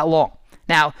us all that long.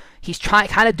 Now, he's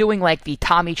kind of doing like the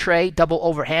Tommy Trey double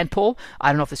overhand pull. I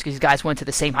don't know if these guys went to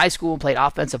the same high school and played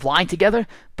offensive line together,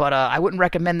 but I wouldn't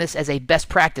recommend this as a best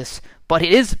practice. But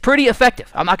it is pretty effective.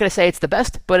 I'm not going to say it's the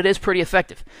best, but it is pretty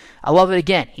effective. I love it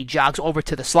again. He jogs over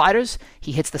to the sliders.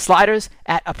 He hits the sliders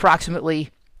at approximately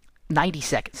 90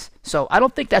 seconds. So I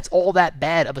don't think that's all that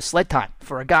bad of a sled time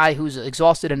for a guy who's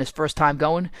exhausted in his first time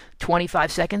going. 25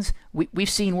 seconds, we've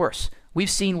seen worse. We've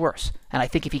seen worse. And I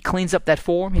think if he cleans up that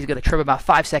form, he's going to trim about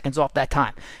 5 seconds off that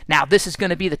time. Now, this is going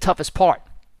to be the toughest part.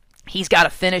 He's got to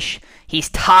finish. He's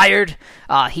tired.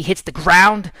 He hits the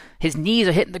ground. His knees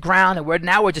are hitting the ground. And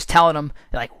we're just telling him,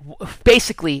 like,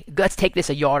 basically, let's take this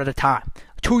a yard at a time.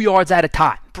 2 yards at a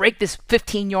time. Break this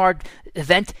 15-yard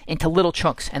event into little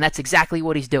chunks. And that's exactly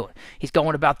what he's doing. He's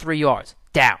going about 3 yards.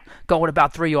 Down. Going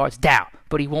about 3 yards. Down.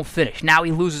 But he won't finish. Now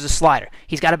he loses a slider.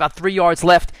 He's got about 3 yards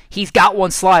left. He's got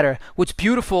one slider. What's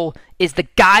beautiful is the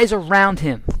guys around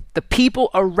him, the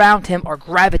people around him are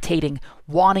gravitating,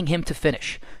 wanting him to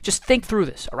finish. Just think through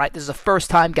this, all right? This is a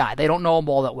first-time guy. They don't know him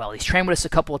all that well. He's trained with us a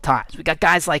couple of times. We got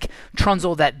guys like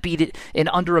Trunzo that beat it in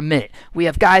under a minute. We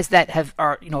have guys that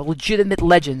are legitimate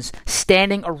legends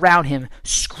standing around him,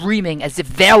 screaming as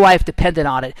if their life depended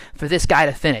on it for this guy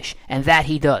to finish, and that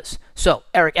he does. So,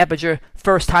 Eric Eppinger,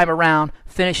 first time around,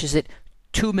 finishes it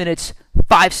 2 minutes,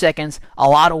 5 seconds, a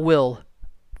lot of will.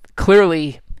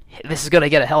 Clearly, this is going to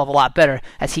get a hell of a lot better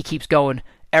as he keeps going.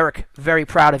 Eric, very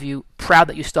proud of you. Proud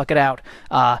that you stuck it out.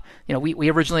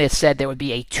 We originally had said there would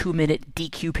be a 2-minute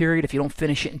DQ period if you don't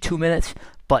finish it in 2 minutes,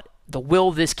 but the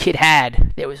will this kid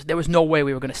had, there was no way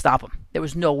we were going to stop him. There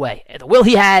was no way. The will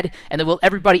he had and the will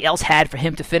everybody else had for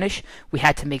him to finish, we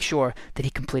had to make sure that he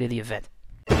completed the event.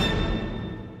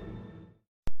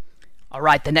 All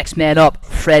right, the next man up,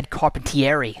 Fred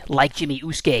Carpentieri. Like Jimmy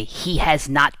Uske, he has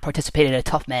not participated in a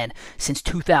Tough Man since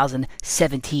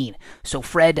 2017. So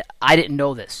Fred, I didn't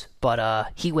know this, but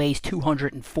he weighs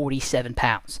 247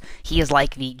 pounds. He is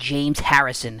like the James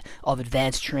Harrison of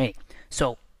advanced training.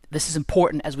 So this is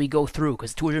important as we go through,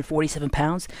 because 247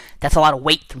 pounds, that's a lot of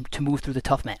weight to move through the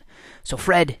Tough Man. So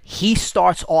Fred, he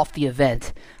starts off the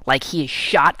event like he is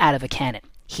shot out of a cannon.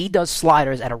 He does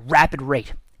sliders at a rapid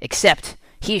rate, except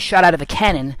he is shot out of a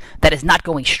cannon that is not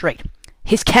going straight.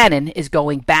 His cannon is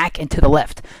going back and to the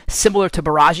left, similar to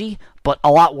Baraji, but a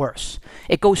lot worse.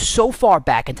 It goes so far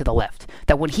back and to the left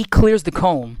that when he clears the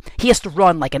cone, he has to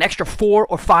run like an extra 4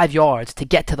 or 5 yards to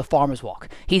get to the farmer's walk.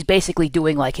 He's basically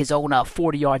doing like his own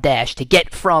 40-yard dash to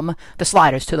get from the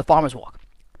sliders to the farmer's walk.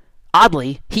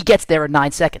 Oddly, he gets there in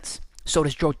 9 seconds. So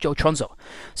does Joe Trunzo.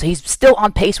 So he's still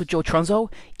on pace with Joe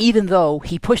Trunzo, even though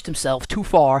he pushed himself too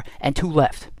far and too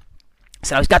left.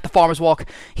 So now he's got the farmer's walk,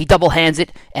 he double hands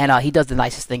it, and he does the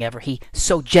nicest thing ever. He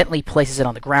so gently places it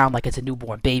on the ground like it's a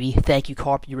newborn baby. Thank you,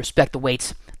 Carp. You respect the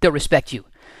weights. They'll respect you.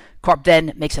 Carp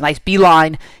then makes a nice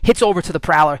beeline, hits over to the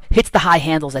Prowler, hits the high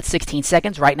handles at 16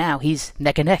 seconds. Right now, he's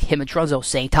neck and neck, him and Trunzo,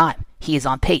 same time. He is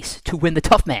on pace to win the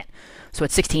Tough Man. So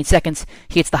at 16 seconds,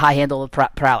 he hits the high handle of the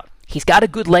Prowler. He's got a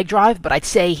good leg drive, but I'd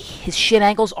say his shin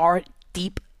angles aren't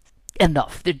deep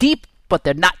enough. They're deep, but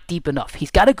they're not deep enough.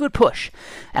 He's got a good push,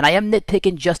 and I am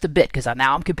nitpicking just a bit because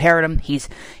now I'm comparing him. He's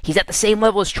at the same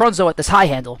level as Trunzo at this high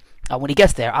handle. When he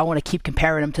gets there, I want to keep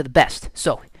comparing him to the best.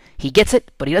 So he gets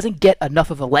it, but he doesn't get enough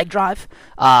of a leg drive.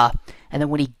 And then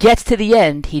when he gets to the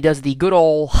end, he does the good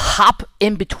old hop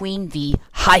in between the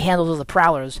high handles of the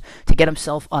Prowlers to get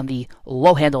himself on the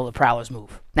low handle of the Prowlers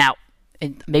move. Now,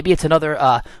 and maybe it's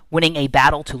another winning a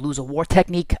battle to lose a war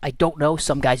technique. I don't know.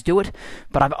 Some guys do it.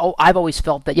 But I've always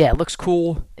felt that, it looks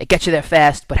cool. It gets you there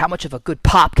fast. But how much of a good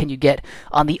pop can you get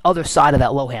on the other side of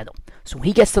that low handle? So when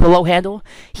he gets to the low handle,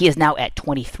 he is now at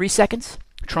 23 seconds.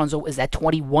 Trunzo is at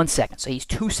 21 seconds. So he's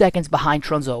 2 seconds behind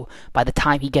Trunzo by the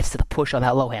time he gets to the push on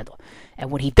that low handle.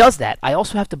 And when he does that, I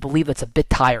also have to believe it's a bit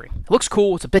tiring. It looks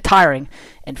cool. It's a bit tiring.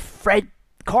 And Fred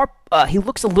Carp, he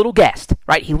looks a little gassed,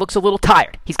 right? He looks a little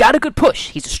tired. He's got a good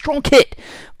push. He's a strong kid,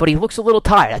 but he looks a little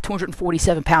tired. At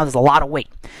 247 pounds is a lot of weight.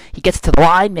 He gets to the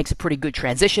line, makes a pretty good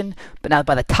transition, but now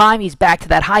by the time he's back to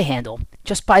that high handle,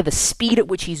 just by the speed at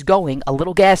which he's going, a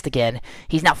little gassed again,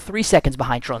 he's now 3 seconds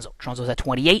behind Trunzo. Trunzo's at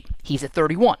 28, he's at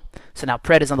 31. So now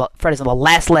Fred is on the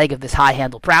last leg of this high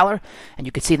handle Prowler, and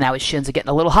you can see now his shins are getting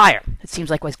a little higher. It seems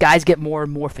like as guys get more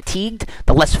and more fatigued,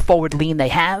 the less forward lean they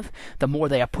have, the more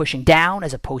they are pushing down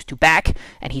as opposed to back,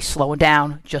 and he's slowing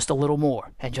down just a little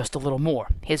more and just a little more.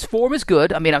 His form is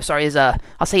good. I'll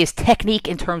say his technique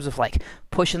in terms of like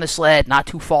pushing the sled not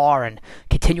too far and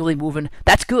continually moving,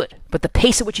 that's good. But the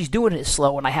pace at which he's doing it is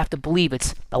slow, and I have to believe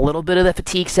it's a little bit of the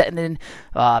fatigue setting in.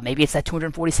 Maybe it's that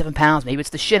 247 pounds, maybe it's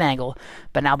the shin angle.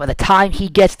 But now by the time he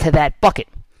gets to that bucket,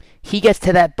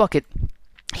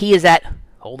 He is at,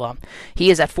 hold on, he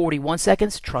is at 41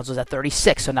 seconds. Trunzo's at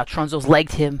 36. So now Trunzo's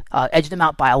legged him, edged him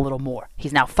out by a little more.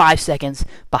 He's now 5 seconds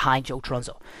behind Joe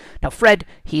Trunzo. Now Fred,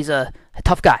 he's a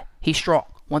tough guy. He's strong.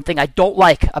 One thing I don't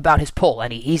like about his pull,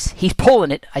 and he's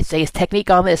pulling it. I'd say his technique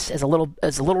on this is a little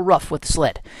rough with the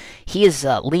sled. He is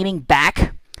leaning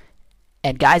back,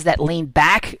 and guys that lean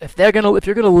back, if you're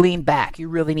gonna lean back, you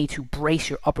really need to brace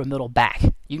your upper middle back.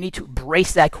 You need to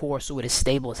brace that core so it is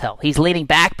stable as hell. He's leaning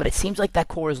back, but it seems like that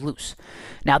core is loose.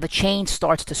 Now the chain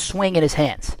starts to swing in his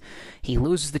hands. He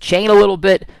loses the chain a little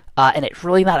bit. And it's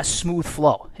really not a smooth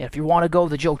flow. And if you want to go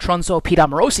the Joe Trunzo, Pete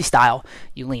Amorosi style,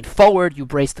 you lean forward, you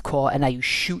brace the core, and now you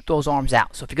shoot those arms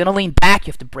out. So if you're going to lean back,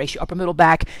 you have to brace your upper middle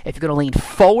back. If you're going to lean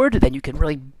forward, then you can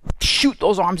really shoot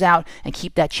those arms out and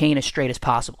keep that chain as straight as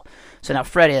possible. So now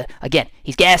Fred, again,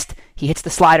 he's gassed. He hits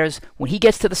the sliders. When he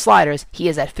gets to the sliders, he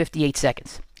is at 58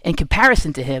 seconds. In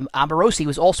comparison to him, Amorosi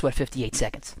was also at 58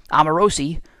 seconds.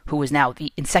 Amorosi, who is now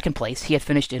in second place, he had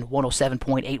finished in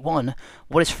 107.81.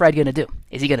 What is Fred going to do?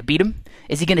 Is he going to beat him?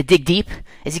 Is he going to dig deep?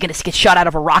 Is he going to get shot out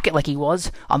of a rocket like he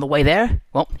was on the way there?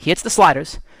 Well, he hits the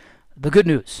sliders. The good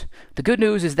news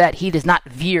is that he does not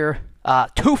veer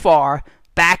too far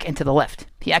back and to the left.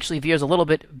 He actually veers a little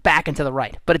bit back and to the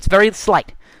right, but it's very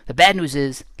slight. The bad news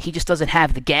is he just doesn't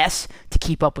have the gas to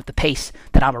keep up with the pace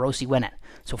that Amorosi went at.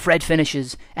 So Fred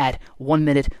finishes at 1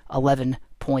 minute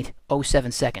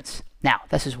 11.07 seconds. Now,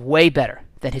 this is way better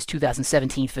than his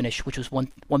 2017 finish, which was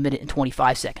 1 minute and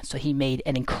 25 seconds. So he made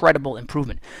an incredible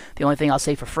improvement. The only thing I'll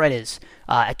say for Fred is,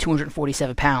 at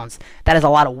 247 pounds, that is a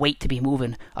lot of weight to be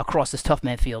moving across this tough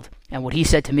man field. And what he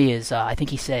said to me is, I think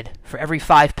he said, for every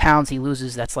 5 pounds he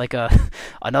loses, that's like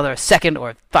another second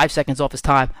or 5 seconds off his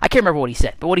time. I can't remember what he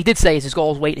said, but what he did say is his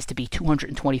goal weight is to be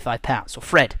 225 pounds. So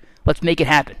Fred, let's make it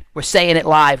happen. We're saying it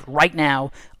live right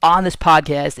now on this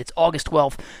podcast. It's August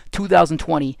 12th,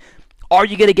 2020. Are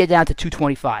you going to get down to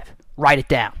 225? Write it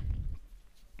down.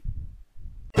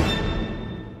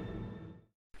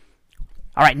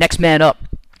 All right, next man up.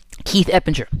 Keith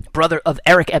Eppinger, brother of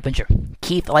Eric Eppinger.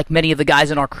 Keith, like many of the guys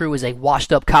in our crew, is a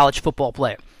washed-up college football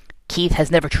player. Keith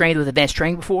has never trained with advanced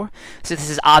training before, so this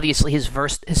is obviously his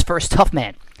first tough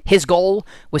man. His goal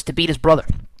was to beat his brother.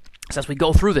 So as we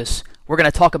go through this, we're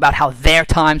going to talk about how their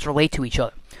times relate to each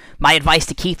other. My advice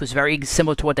to Keith was very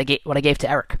similar to what I gave to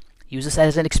Eric. Use this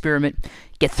as an experiment,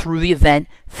 get through the event,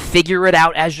 figure it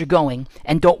out as you're going,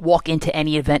 and don't walk into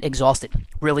any event exhausted.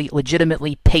 Really,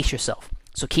 legitimately pace yourself.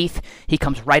 So Keith, he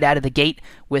comes right out of the gate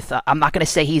with, I'm not going to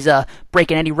say he's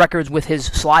breaking any records with his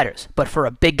sliders, but for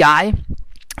a big guy,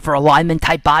 for a lineman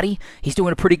type body, he's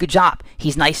doing a pretty good job.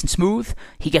 He's nice and smooth.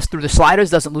 He gets through the sliders,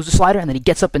 doesn't lose a slider, and then he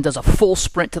gets up and does a full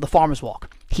sprint to the farmer's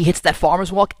walk. He hits that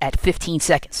farmer's walk at 15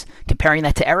 seconds. Comparing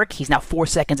that to Eric, he's now 4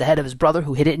 seconds ahead of his brother,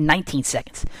 who hit it in 19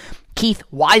 seconds. Keith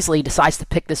wisely decides to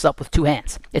pick this up with 2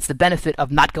 hands. It's the benefit of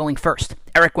not going first.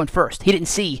 Eric went first. He didn't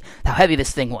see how heavy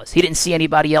this thing was. He didn't see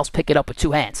anybody else pick it up with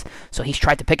 2 hands. So he's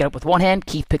tried to pick it up with 1 hand.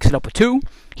 Keith picks it up with 2.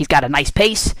 He's got a nice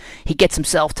pace. He gets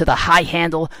himself to the high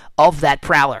handle of that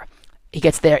prowler. He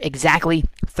gets there exactly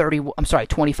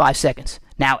 25 seconds.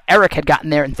 Now, Eric had gotten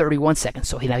there in 31 seconds,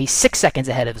 so he's 6 seconds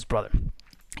ahead of his brother.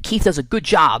 Keith does a good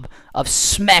job of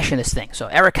smashing this thing. So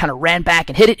Eric kind of ran back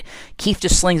and hit it. Keith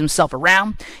just slings himself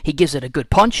around. He gives it a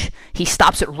good punch. He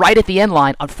stops it right at the end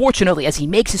line. Unfortunately, as he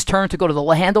makes his turn to go to the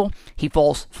handle, he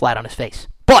falls flat on his face.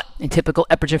 But in typical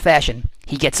Eppinger fashion,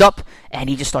 he gets up and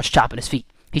he just starts chopping his feet.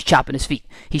 He's chopping his feet.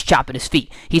 He's chopping his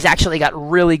feet. He's actually got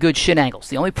really good shin angles.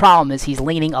 The only problem is he's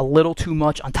leaning a little too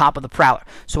much on top of the prowler.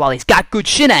 So while he's got good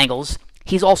shin angles,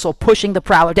 he's also pushing the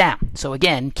prowler down. So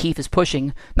again, Keith is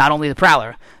pushing not only the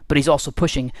prowler, but he's also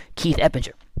pushing Keith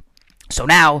Eppinger. So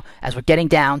now, as we're getting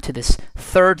down to this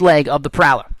third leg of the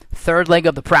prowler,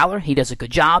 he does a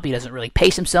good job. He doesn't really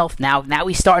pace himself. Now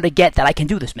he's starting to get that I can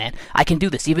do this, man. I can do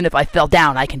this. Even if I fell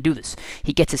down, I can do this.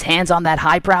 He gets his hands on that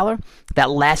high prowler, that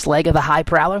last leg of the high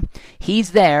prowler.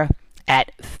 He's there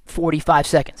at 45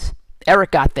 seconds.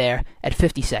 Eric got there at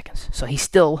 50 seconds. So he's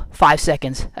still 5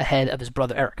 seconds ahead of his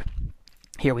brother Eric.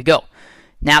 Here we go.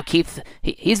 Now Keith,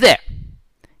 he's there.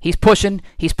 He's pushing,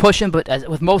 but as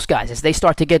with most guys, as they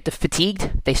start to get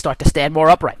fatigued, they start to stand more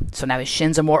upright. So now his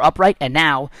shins are more upright, and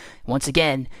now, once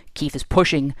again, Keith is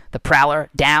pushing the prowler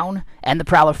down and the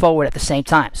prowler forward at the same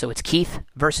time. So it's Keith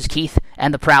versus Keith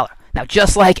and the prowler. Now,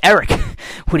 just like Eric,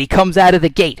 when he comes out of the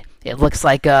gate, it looks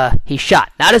like he's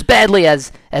shot. Not as badly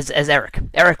as Eric.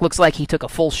 Eric looks like he took a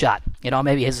full shot.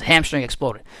 Maybe his hamstring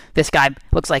exploded. This guy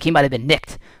looks like he might have been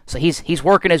nicked. So he's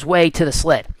working his way to the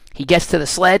sled. He gets to the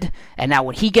sled, and now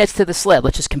when he gets to the sled,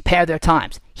 let's just compare their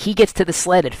times. He gets to the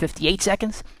sled at 58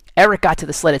 seconds. Eric got to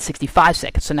the sled at 65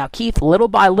 seconds. So now Keith, little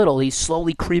by little, he's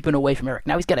slowly creeping away from Eric.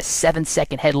 Now he's got a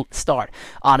 7-second head start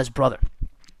on his brother.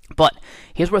 But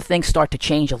here's where things start to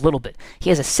change a little bit. He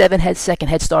has a 7-second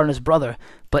head start on his brother,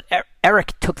 but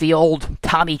Eric took the old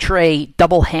Tommy Trey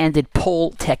double-handed pull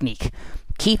technique.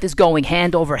 Keith is going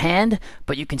hand over hand,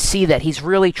 but you can see that he's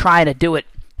really trying to do it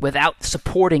without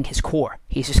supporting his core.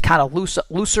 He's just kind of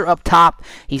looser up top.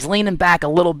 He's leaning back a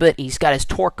little bit. He's got his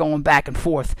torque going back and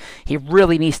forth. He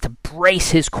really needs to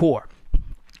brace his core.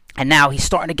 And now he's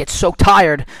starting to get so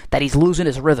tired that he's losing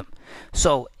his rhythm.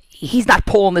 So he's not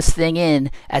pulling this thing in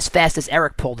as fast as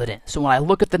Eric pulled it in. So when I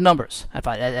look at the numbers,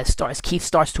 as Keith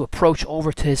starts to approach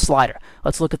over to his slider,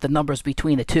 let's look at the numbers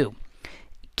between the two.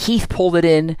 Keith pulled it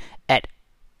in at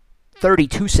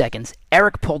 32 seconds.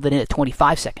 Eric pulled it in at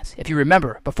 25 seconds. If you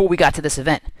remember, before we got to this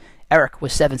event, Eric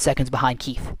was 7 seconds behind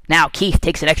Keith. Now Keith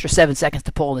takes an extra 7 seconds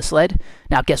to pull in the sled.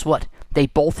 Now guess what? They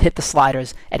both hit the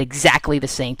sliders at exactly the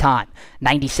same time,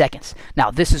 90 seconds.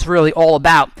 Now this is really all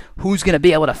about who's going to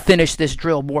be able to finish this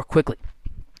drill more quickly.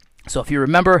 So if you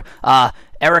remember,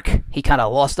 Eric, he kind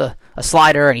of lost a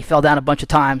slider and he fell down a bunch of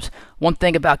times. One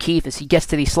thing about Keith is he gets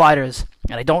to these sliders,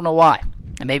 and I don't know why.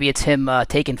 And maybe it's him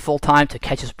taking full time to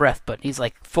catch his breath, but he's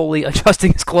like fully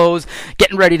adjusting his clothes,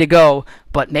 getting ready to go.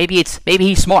 But maybe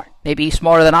he's smart. Maybe he's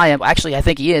smarter than I am. Actually, I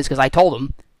think he is, because I told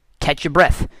him, catch your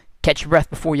breath. Catch your breath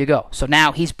before you go. So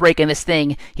now he's breaking this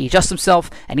thing. He adjusts himself,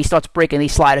 and he starts breaking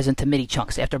these sliders into mini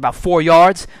chunks. After about 4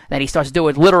 yards, then he starts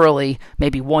doing literally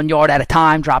maybe 1 yard at a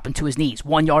time, dropping to his knees.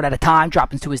 1 yard at a time,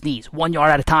 dropping to his knees. 1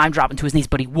 yard at a time, dropping to his knees.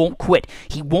 But he won't quit.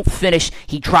 He won't finish.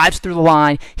 He drives through the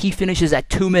line. He finishes at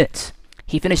 2 minutes.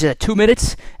 He finishes at 2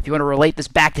 minutes. If you want to relate this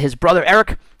back to his brother,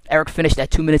 Eric finished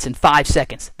at 2 minutes and 5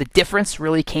 seconds. The difference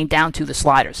really came down to the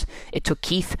sliders. It took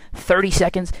Keith 30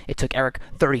 seconds. It took Eric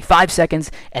 35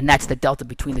 seconds. And that's the delta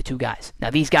between the two guys. Now,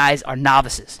 these guys are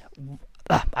novices.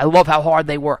 I love how hard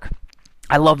they work.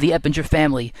 I love the Eppinger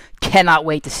family. Cannot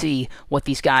wait to see what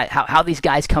these guys, how these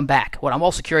guys come back. What I'm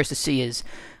also curious to see is,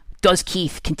 does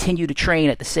Keith continue to train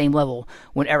at the same level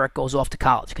when Eric goes off to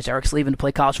college? Because Eric's leaving to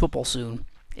play college football soon.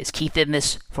 Is Keith in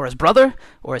this for his brother,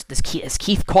 or has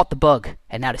Keith caught the bug,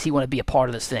 and now does he want to be a part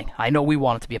of this thing? I know we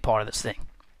want him to be a part of this thing.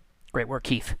 Great work,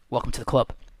 Keith. Welcome to the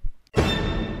club.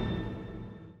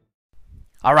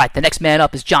 All right, the next man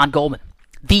up is John Goldman,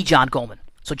 the John Goldman.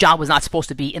 So John was not supposed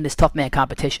to be in this tough man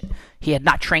competition. He had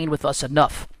not trained with us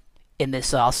enough in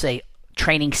this, I'll say,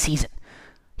 training season.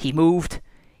 He moved.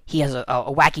 He has a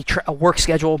wacky work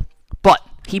schedule, but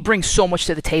he brings so much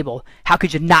to the table. How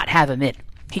could you not have him in?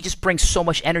 He just brings so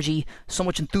much energy, so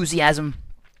much enthusiasm.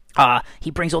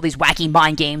 He brings all these wacky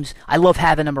mind games. I love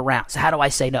having him around. So how do I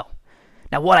say no?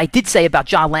 Now, what I did say about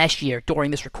John last year during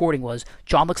this recording was,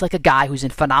 John looks like a guy who's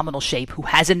in phenomenal shape, who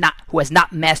has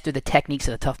not mastered the techniques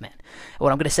of the tough man. And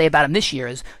what I'm going to say about him this year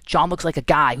is, John looks like a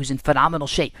guy who's in phenomenal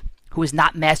shape, who has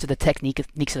not mastered the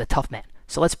techniques of the tough man.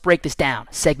 So let's break this down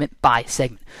segment by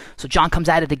segment. So John comes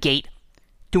out of the gate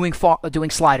doing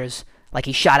sliders like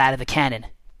he shot out of a cannon,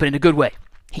 but in a good way.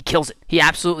 He kills it. He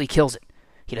absolutely kills it.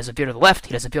 He doesn't veer to the left.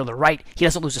 He doesn't veer to the right. He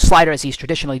doesn't lose a slider as he's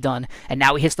traditionally done. And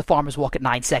now he hits the farmer's walk at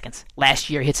 9 seconds. Last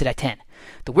year, he hits it at 10.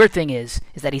 The weird thing is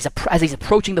that as he's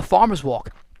approaching the farmer's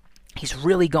walk, he's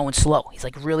really going slow. He's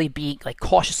like really being like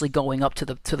cautiously going up to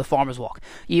the farmer's walk.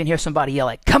 You even hear somebody yell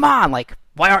like, "Come on!" Like,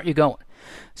 why aren't you going?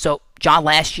 So John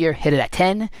last year hit it at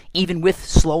 10. Even with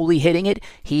slowly hitting it,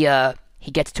 he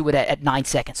gets to it at 9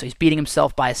 seconds. So he's beating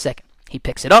himself by a second. He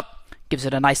picks it up. Gives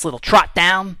it a nice little trot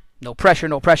down. No pressure,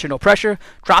 no pressure, no pressure.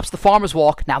 Drops the farmer's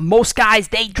walk. Now, most guys,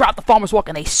 they drop the farmer's walk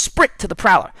and they sprint to the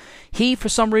prowler. He, for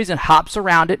some reason, hops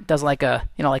around it. Does like an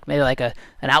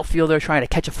outfielder trying to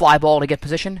catch a fly ball to get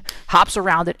position. Hops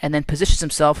around it and then positions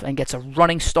himself and gets a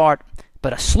running start,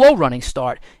 but a slow running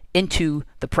start into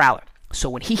the prowler. So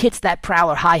when he hits that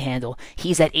prowler high handle,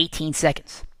 he's at 18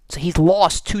 seconds. So he's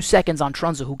lost 2 seconds on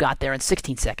Trunzo, who got there in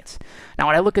 16 seconds. Now,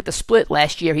 when I look at the split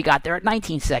last year, he got there at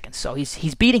 19 seconds. So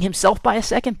he's beating himself by a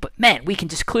second. But man, we can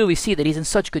just clearly see that he's in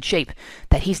such good shape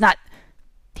that he's not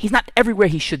everywhere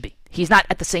he should be. He's not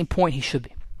at the same point he should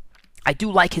be. I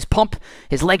do like his pump.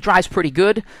 His leg drive's pretty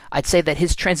good. I'd say that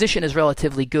his transition is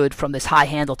relatively good from this high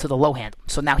handle to the low handle.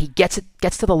 So now he gets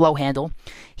to the low handle.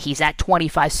 He's at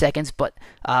 25 seconds, but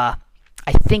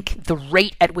I think the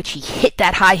rate at which he hit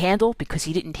that high handle, because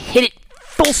he didn't hit it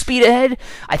full speed ahead,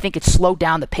 I think it slowed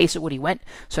down the pace at what he went.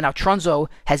 So now Trunzo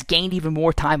has gained even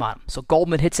more time on him. So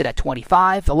Goldman hits it at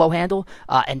 25, the low handle,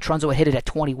 and Trunzo had hit it at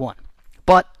 21.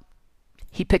 But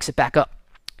he picks it back up.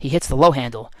 He hits the low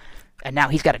handle, and now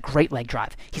he's got a great leg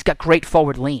drive. He's got great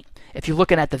forward lean. If you're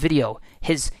looking at the video,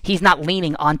 he's not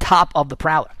leaning on top of the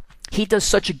prowler. He does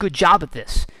such a good job at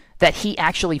this that he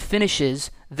actually finishes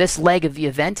this leg of the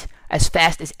event as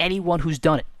fast as anyone who's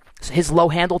done it. So his low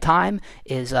handle time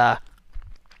is,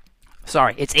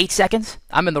 it's 8 seconds.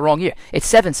 I'm in the wrong year. It's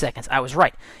 7 seconds. I was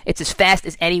right. It's as fast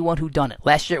as anyone who done it.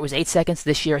 Last year it was 8 seconds.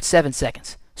 This year it's 7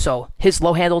 seconds. So his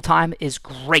low handle time is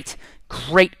great.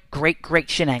 Great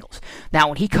shin angles. Now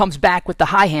when he comes back with the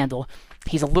high handle,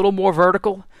 he's a little more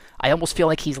vertical. I almost feel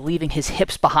like he's leaving his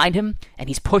hips behind him, and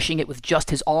he's pushing it with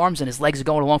just his arms, and his legs are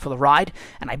going along for the ride,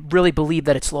 and I really believe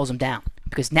that it slows him down.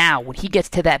 Because now, when he gets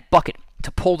to that bucket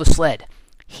to pull the sled,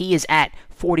 he is at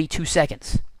 42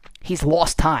 seconds. He's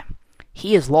lost time.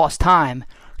 He has lost time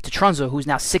to Trunzo, who's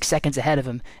now 6 seconds ahead of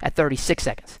him at 36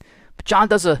 seconds. But John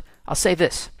I'll say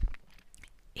this,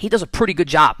 he does a pretty good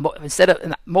job. Instead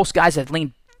of, most guys have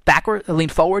leaned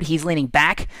forward, he's leaning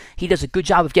back. He does a good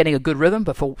job of getting a good rhythm,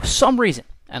 but for some reason,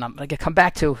 and I'm going to come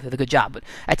back to the good job, but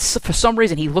for some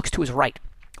reason he looks to his right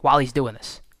while he's doing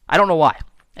this. I don't know why.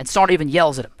 And Sarna even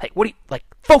yells at him, hey, what do you,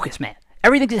 focus, man.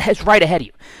 Everything is right ahead of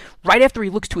you. Right after he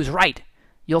looks to his right,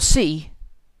 you'll see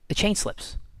the chain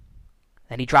slips.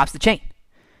 Then he drops the chain.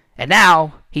 And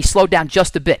now he's slowed down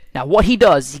just a bit. Now what he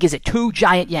does is he gives it 2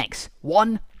 giant yanks.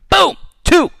 1, boom,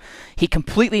 2. He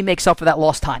completely makes up for that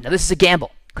lost time. Now this is a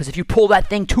gamble. Because if you pull that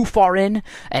thing too far in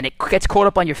and it gets caught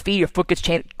up on your feet, your foot gets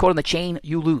caught on the chain,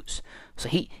 you lose. So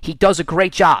he does a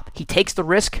great job. He takes the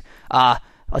risk.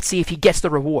 Let's see if he gets the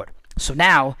reward. So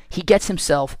now he gets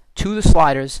himself to the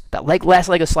sliders, that last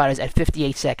leg of sliders, at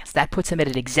 58 seconds. That puts him at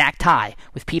an exact tie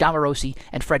with Pete Amorosi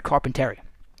and Fred Carpentier.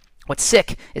 What's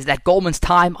sick is that Goldman's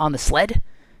time on the sled,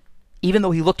 even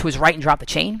though he looked to his right and dropped the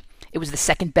chain, it was the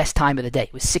second best time of the day.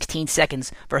 It was 16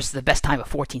 seconds versus the best time of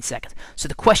 14 seconds. So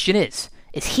the question is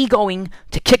he going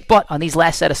to kick butt on these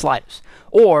last set of sliders?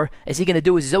 Or is he going to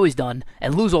do as he's always done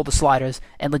and lose all the sliders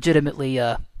and legitimately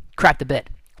crap the bed?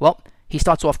 Well, he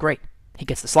starts off great. He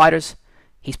gets the sliders.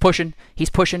 He's pushing. He's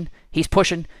pushing. He's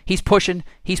pushing. He's pushing.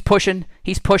 He's pushing.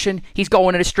 He's pushing. He's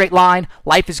going in a straight line.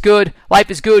 Life is good. Life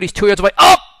is good. He's 2 yards away.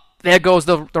 Oh! There goes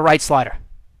the right slider.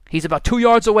 He's about 2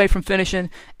 yards away from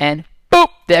finishing, and boop!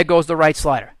 There goes the right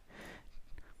slider.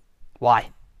 Why?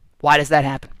 Why does that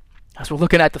happen? As we're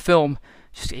looking at the film,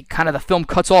 the film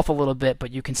cuts off a little bit,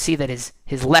 but you can see that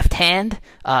his left hand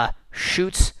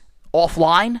shoots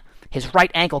offline. His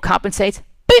right ankle compensates.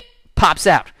 Beep! Pops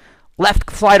out. Left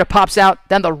slider pops out.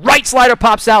 Then the right slider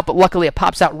pops out, but luckily it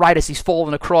pops out right as he's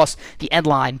falling across the end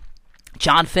line.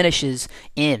 John finishes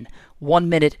in 1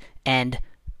 minute and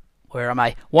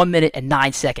 1 minute and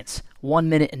 9 seconds. 1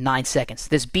 minute and 9 seconds.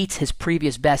 This beats his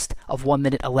previous best of 1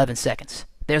 minute 11 seconds.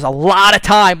 There's a lot of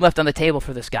time left on the table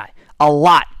for this guy. A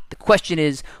lot. The question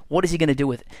is, what is he going to do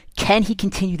with it? Can he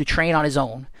continue to train on his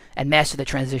own and master the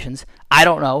transitions? I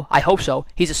don't know. I hope so.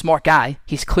 He's a smart guy.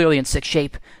 He's clearly in sick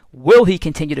shape. Will he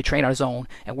continue to train on his own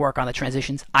and work on the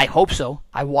transitions? I hope so.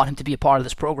 I want him to be a part of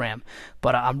this program.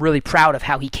 But I'm really proud of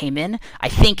how he came in. I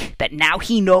think that now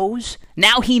he knows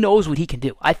what he can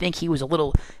do. I think he was a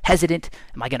little hesitant.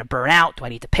 Am I going to burn out? Do I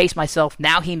need to pace myself?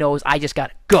 Now he knows I just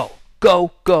got to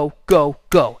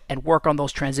go, and work on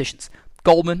those transitions.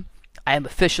 Goldman, I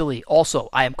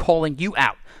am calling you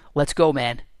out. Let's go,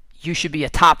 man. You should be a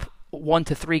top 1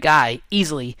 to 3 guy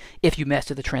easily if you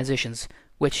master the transitions,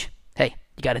 which, hey,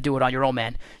 you got to do it on your own,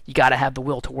 man. You got to have the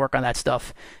will to work on that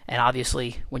stuff. And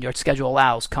obviously, when your schedule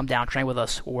allows, come down, train with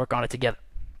us. We'll work on it together.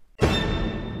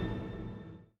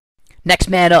 Next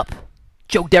man up,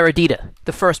 Joe DeRodita,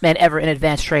 the first man ever in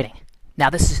advanced training. Now,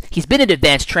 he's been in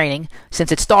advanced training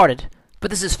since it started, but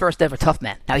this is his first ever tough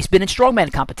man. Now, he's been in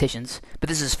strongman competitions, but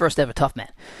this is his first ever tough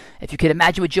man. If you could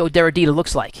imagine what Joe DeRodita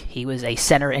looks like, he was a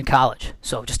center in college.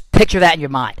 So just picture that in your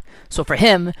mind. So for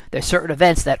him, there's certain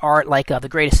events that aren't like the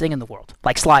greatest thing in the world,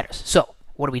 like sliders. So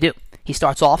what do? He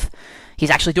starts off, he's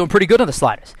actually doing pretty good on the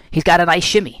sliders. He's got a nice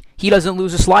shimmy. He doesn't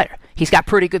lose a slider. He's got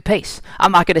pretty good pace.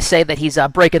 I'm not going to say that he's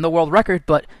breaking the world record,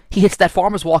 but he hits that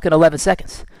farmer's walk in 11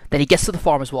 seconds. Then he gets to the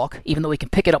farmer's walk, even though he can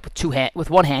pick it up with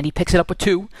one hand, he picks it up with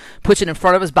 2, puts it in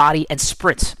front of his body, and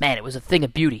sprints. Man, it was a thing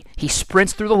of beauty. He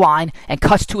sprints through the line and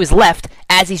cuts to his left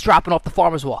as he's dropping off the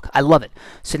farmer's walk. I love it.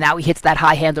 So now he hits that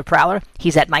high-hander prowler.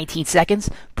 He's at 19 seconds.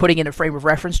 Putting in a frame of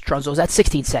reference, Trunzo's at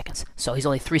 16 seconds. So he's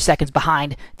only 3 seconds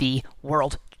behind the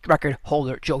world record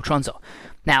holder, Joe Trunzo.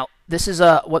 Now, this is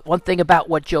one thing about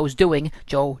what Joe's doing,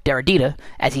 Joe DeRodita,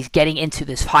 as he's getting into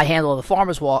this high handle of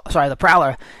the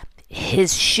prowler.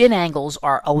 His shin angles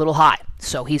are a little high,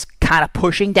 so he's kind of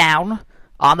pushing down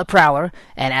on the prowler,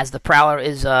 and as the prowler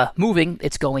is moving,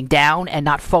 it's going down and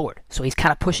not forward. So he's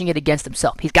kind of pushing it against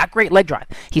himself. He's got great leg drive.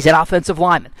 He's an offensive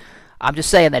lineman. I'm just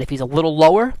saying that if he's a little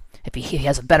lower, If he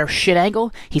has a better shin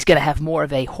angle, he's going to have more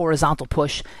of a horizontal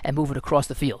push and move it across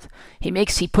the field. He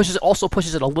also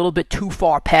pushes it a little bit too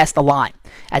far past the line.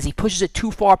 As he pushes it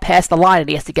too far past the line and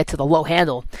he has to get to the low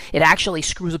handle, it actually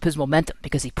screws up his momentum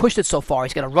because he pushed it so far.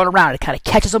 He's going to run around and it kind of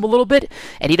catches him a little bit,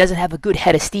 and he doesn't have a good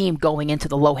head of steam going into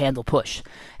the low handle push.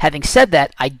 Having said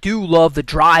that, I do love the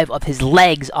drive of his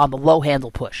legs on the low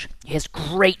handle push. He has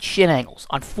great shin angles.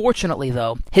 Unfortunately,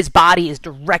 though, his body is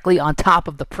directly on top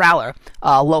of the Prowler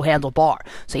low handle bar.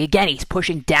 So again, he's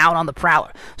pushing down on the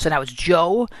Prowler. So now it's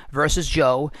Joe versus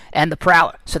Joe and the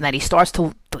Prowler. So then he starts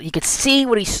to, you can see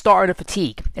when he's starting to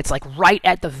fatigue. It's like right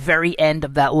at the very end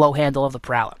of that low handle of the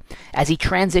Prowler. As he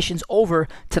transitions over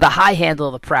to the high handle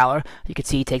of the Prowler, you can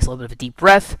see he takes a little bit of a deep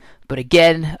breath. But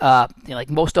again, like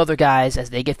most other guys, as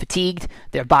they get fatigued,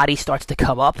 their body starts to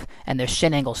come up and their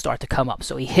shin angles start to come up.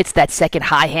 So he hits that second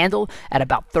high handle at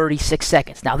about 36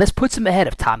 seconds. Now this puts him ahead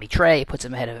of Tommy Trey, it puts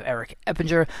him ahead of Eric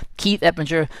Eppinger, Keith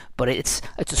Eppinger, but it's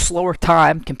a slower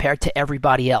time compared to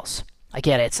everybody else.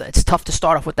 Again, it's tough to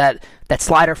start off with that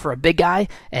slider for a big guy,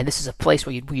 and this is a place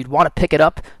where you'd want to pick it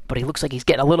up, but he looks like he's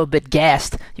getting a little bit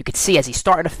gassed. You can see as he's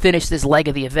starting to finish this leg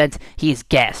of the event, he is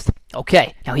gassed.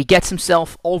 Okay, now he gets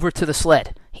himself over to the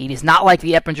sled. He is not like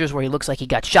the Eppingers where he looks like he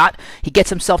got shot. He gets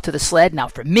himself to the sled. Now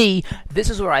for me, this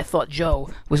is where I thought Joe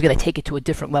was going to take it to a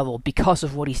different level because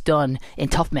of what he's done in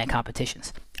tough man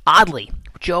competitions. Oddly,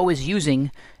 Joe is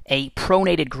using a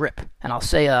pronated grip, and I'll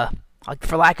say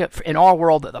for lack of, in our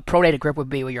world, the pronated grip would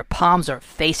be where your palms are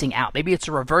facing out. Maybe it's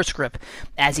a reverse grip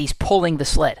as he's pulling the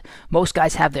sled. Most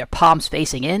guys have their palms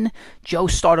facing in. Joe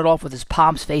started off with his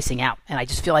palms facing out, and I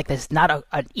just feel like there's not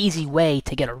an easy way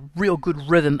to get a real good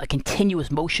rhythm, a continuous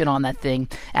motion on that thing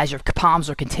as your palms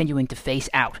are continuing to face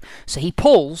out. So he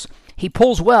pulls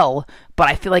well, but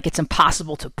I feel like it's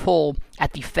impossible to pull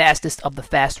at the fastest of the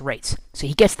fast rates. So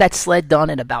he gets that sled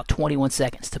done in about 21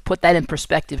 seconds. To put that in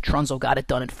perspective, Trunzo got it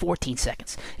done in 14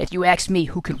 seconds. If you ask me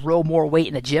who can row more weight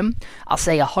in the gym, I'll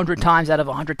say 100 times out of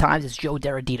 100 times it's Joe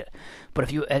DeRodita.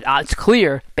 But if it's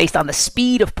clear, based on the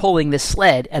speed of pulling this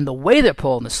sled and the way they're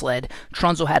pulling the sled,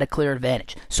 Trunzo had a clear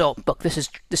advantage. So, look, this is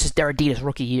DeRodita's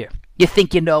rookie year. You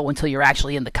think you know until you're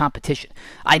actually in the competition.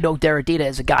 I know DeRodita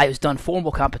is a guy who's done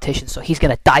formal competitions, so he's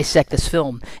going to dissect this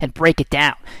film and break it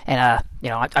down. And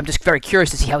I'm just very curious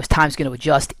to see how his time's going to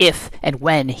adjust if and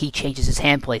when he changes his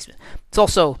hand placement. It's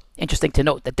also interesting to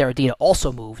note that DeRodita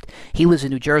also moved. He lives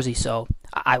in New Jersey, so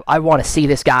I want to see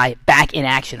this guy back in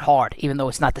action hard, even though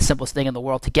it's not the simplest thing in the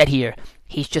world to get here.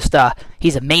 He's just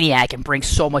he's a maniac and brings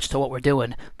so much to what we're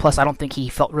doing. Plus, I don't think he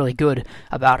felt really good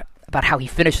about how he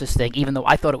finished this thing, even though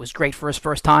I thought it was great for his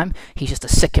first time. He's just a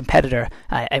sick competitor.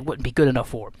 I wouldn't be good enough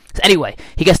for him. So anyway,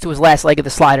 he gets to his last leg of the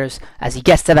sliders. As he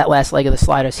gets to that last leg of the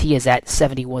sliders, he is at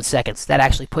 71 seconds. That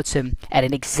actually puts him at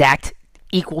an exact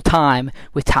equal time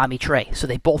with Tommy Trey. So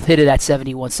they both hit it at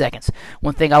 71 seconds.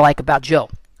 One thing I like about Joe,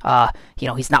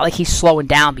 he's not like he's slowing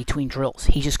down between drills.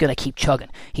 He's just going to keep chugging.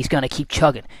 He's going to keep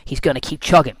chugging. He's going to keep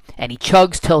chugging. And he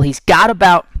chugs till he's got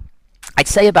about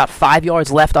 5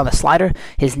 yards left on the slider.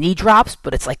 His knee drops,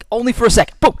 but it's like only for a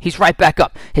second. Boom! He's right back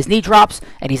up. His knee drops,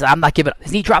 and he's like, I'm not giving up.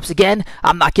 His knee drops again.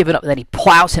 I'm not giving up. And then he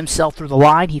plows himself through the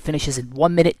line. He finishes in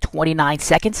 1 minute 29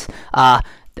 seconds.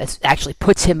 That actually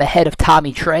puts him ahead of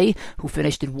Tommy Trey, who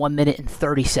finished in 1 minute and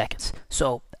 30 seconds.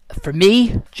 So for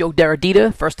me, Joe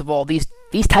DeRodita, first of all, these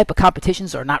type of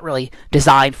competitions are not really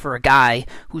designed for a guy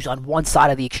who's on one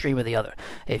side of the extreme or the other.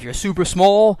 If you're super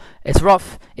small, it's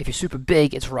rough. If you're super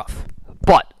big, it's rough.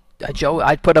 But Joe,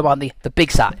 I'd put him on the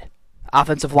big side,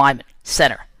 offensive lineman,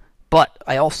 center. But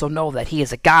I also know that he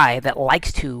is a guy that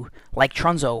likes to, like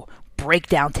Trunzo, break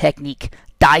down technique,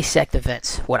 dissect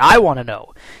events. What I want to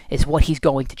know is what he's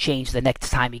going to change the next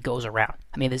time he goes around.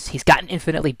 I mean, he's gotten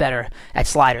infinitely better at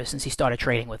sliders since he started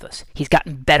training with us. He's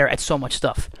gotten better at so much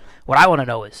stuff. What I want to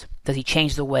know is, does he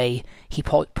change the way he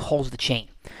pulls the chain?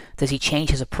 Does he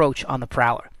change his approach on the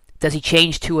Prowler? Does he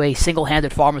change to a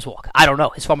single-handed farmer's walk? I don't know.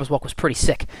 His farmer's walk was pretty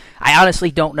sick. I honestly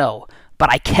don't know,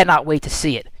 but I cannot wait to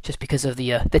see it just because of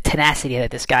the tenacity that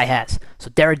this guy has.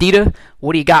 So, DeRodita,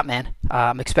 what do you got, man?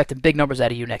 I'm expecting big numbers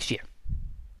out of you next year.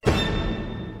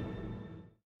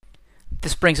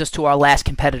 This brings us to our last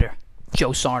competitor,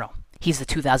 Joe Sarno. He's the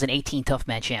 2018 Tough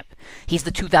Man champ. He's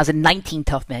the 2019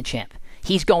 Tough Man champ.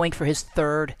 He's going for his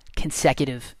third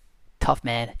consecutive Tough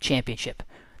Man championship.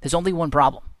 There's only one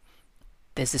problem.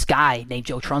 There's this guy named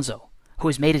Joe Trunzo who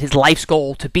has made it his life's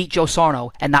goal to beat Joe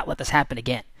Sarno and not let this happen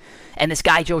again. And this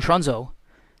guy, Joe Trunzo,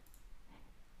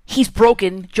 he's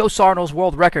broken Joe Sarno's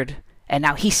world record, and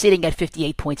now he's sitting at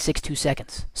 58.62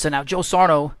 seconds. So now Joe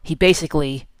Sarno,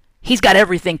 he's got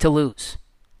everything to lose.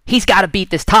 He's got to beat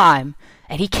this time,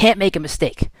 and he can't make a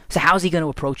mistake. So how's he going to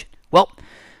approach it? Well,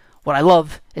 what I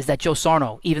love is that Joe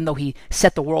Sarno, even though he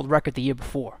set the world record the year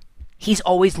before, he's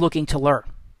always looking to learn.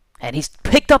 And he's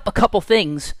picked up a couple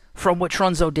things from what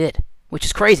Trunzo did, which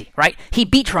is crazy, right? He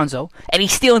beat Trunzo, and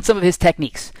he's stealing some of his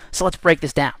techniques. So let's break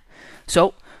this down.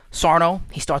 So Sarno,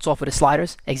 he starts off with his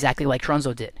sliders, exactly like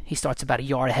Trunzo did. He starts about a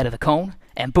yard ahead of the cone,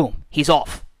 and boom, he's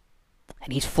off.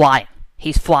 And he's flying.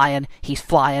 He's flying, he's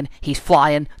flying, he's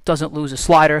flying, doesn't lose a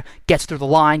slider, gets through the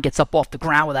line, gets up off the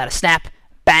ground without a snap,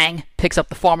 bang, picks up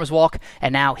the farmer's walk,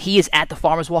 and now he is at the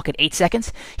farmer's walk at 8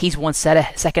 seconds. He's 1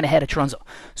 second ahead of Trunzo.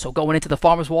 So going into the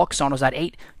farmer's walk, Sarno's at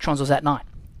 8, Trunzo's at 9.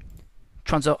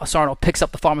 Sarno picks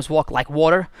up the farmer's walk like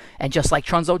water, and just like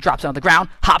Trunzo, drops it on the ground,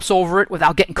 hops over it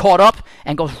without getting caught up,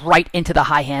 and goes right into the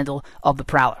high handle of the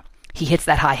Prowler. He hits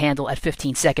that high handle at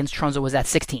 15 seconds. Trunzo was at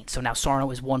 16. So now Sarno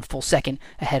is 1 full second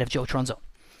ahead of Joe Trunzo.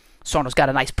 Sarno's got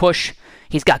a nice push.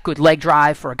 He's got good leg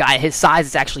drive. For a guy his size,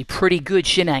 it's actually pretty good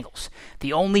shin angles.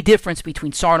 The only difference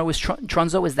between Sarno and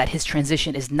Trunzo is that his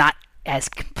transition is not as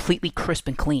completely crisp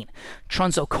and clean.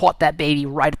 Trunzo caught that baby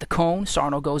right at the cone.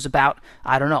 Sarno goes about,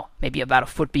 I don't know, maybe about a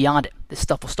foot beyond it. This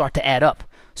stuff will start to add up.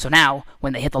 So now,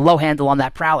 when they hit the low handle on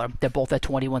that Prowler, they're both at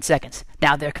 21 seconds.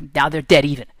 Now they're dead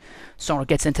even. Sarno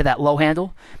gets into that low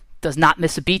handle, does not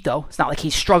miss a beat though. It's not like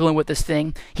he's struggling with this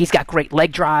thing. He's got great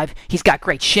leg drive. He's got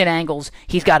great shin angles.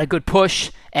 He's got a good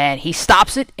push, and he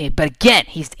stops it. But again,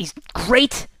 he's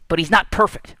great, but he's not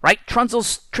perfect, right?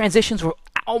 Trunzo's transitions were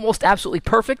almost absolutely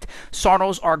perfect.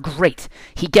 Sarno's are great.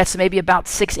 He gets maybe about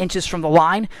 6 inches from the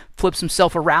line, flips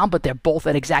himself around, but they're both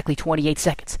at exactly 28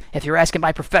 seconds. If you're asking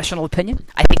my professional opinion,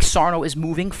 I think Sarno is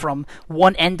moving from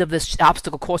one end of this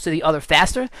obstacle course to the other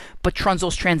faster, but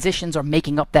Trunzo's transitions are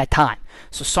making up that time.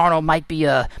 So Sarno might be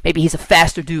maybe he's a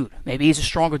faster dude, maybe he's a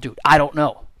stronger dude, I don't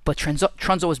know. But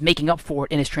Trunzo is making up for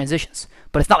it in his transitions.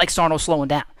 But it's not like Sarno's slowing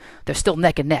down. They're still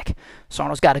neck and neck.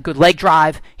 Sarno's got a good leg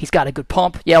drive. He's got a good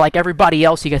pump. Yeah, like everybody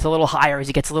else, he gets a little higher as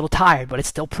he gets a little tired, but it's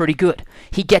still pretty good.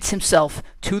 He gets himself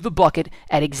to the bucket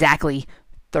at exactly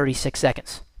 36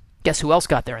 seconds. Guess who else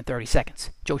got there in 30 seconds?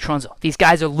 Joe Trunzo. These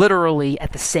guys are literally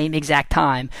at the same exact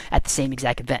time at the same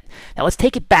exact event. Now let's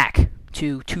take it back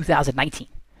to 2019.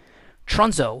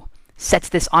 Trunzo sets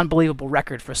this unbelievable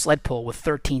record for sled pull with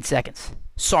 13 seconds.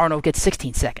 Sarno gets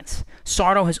 16 seconds.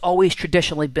 Sarno has always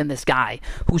traditionally been this guy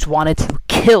who's wanted to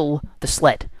kill the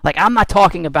sled. Like, I'm not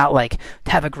talking about, like,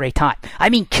 have a great time. I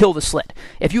mean kill the sled.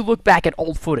 If you look back at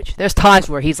old footage, there's times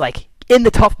where he's, like, in the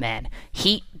tough man.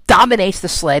 He dominates the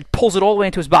sled, pulls it all the way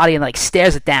into his body, and, like,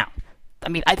 stares it down. I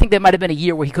mean, I think there might have been a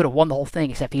year where he could have won the whole thing,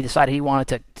 except he decided he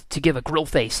wanted to give a grill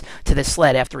face to this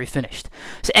sled after he finished.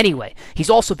 So anyway,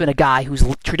 he's also been a guy who's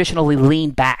traditionally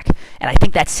leaned back, and I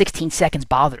think that 16 seconds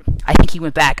bothered him. I think he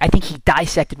went back. I think he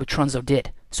dissected what Trunzo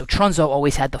did. So Trunzo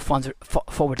always had the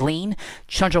forward lean.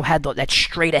 Trunzo had that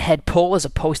straight ahead pull as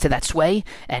opposed to that sway,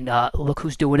 and look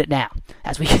who's doing it now.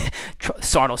 As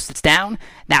Sarno sits down,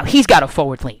 now he's got a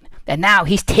forward lean. And now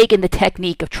he's taken the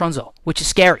technique of Trunzo, which is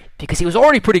scary, because he was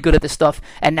already pretty good at this stuff,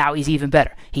 and now he's even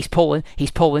better. He's pulling, he's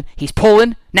pulling, he's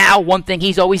pulling. Now, one thing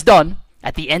he's always done,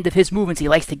 at the end of his movements, he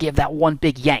likes to give that one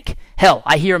big yank. Hell,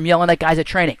 I hear him yelling at guys at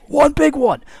training, one big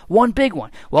one, one big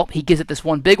one. Well, he gives it this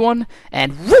one big one,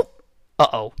 and whoop,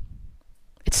 uh-oh.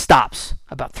 It stops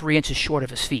about 3 inches short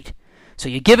of his feet. So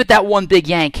you give it that one big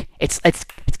yank, it's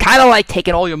kind of like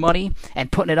taking all your money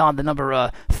and putting it on the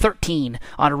number 13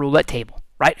 on a roulette table.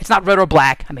 Right? It's not red or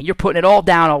black. I mean, you're putting it all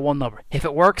down on one number. If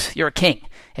it works, you're a king.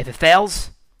 If it fails,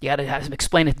 you got to have some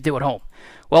explaining to do at home.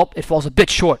 Well, it falls a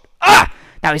bit short. Ah!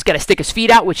 Now he's got to stick his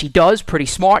feet out, which he does, pretty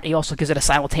smart. He also gives it a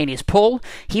simultaneous pull.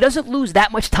 He doesn't lose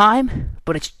that much time,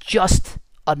 but it's just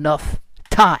enough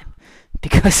time.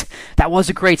 Because that was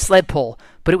a great sled pull,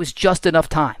 but it was just enough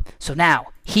time. So now,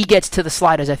 he gets to the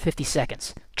sliders at 50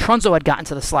 seconds. Trunzo had gotten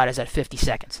to the sliders at 50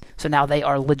 seconds. So now they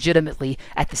are legitimately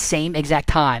at the same exact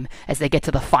time as they get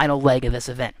to the final leg of this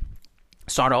event.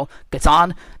 Sarno gets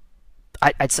on,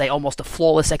 I'd say almost a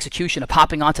flawless execution of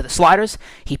hopping onto the sliders.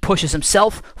 He pushes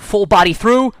himself, full body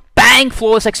through, bang,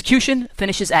 flawless execution,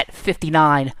 finishes at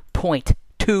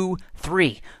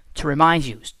 59.23. To remind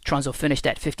you, Trunzo finished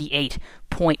at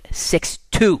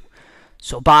 58.62.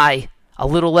 So by a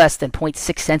little less than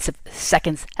 0.6 tenths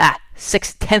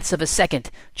of a second,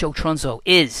 Joe Trunzo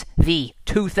is the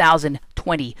 2020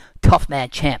 2020 Tough Man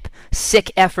champ.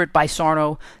 Sick effort by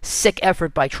Sarno, sick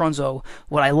effort by Trunzo.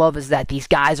 What I love is that these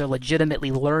guys are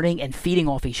legitimately learning and feeding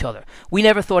off each other. We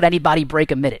never thought anybody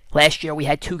break a minute. Last year we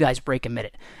had 2 guys break a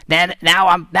minute. Now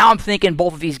I'm thinking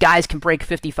both of these guys can break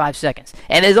 55 seconds.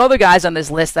 And there's other guys on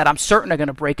this list that I'm certain are going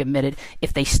to break a minute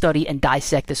if they study and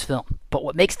dissect this film. But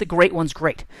what makes the great ones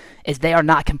great is they are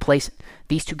not complacent.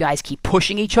 These 2 guys keep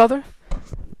pushing each other.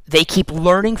 They keep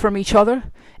learning from each other.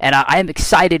 And I am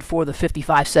excited for the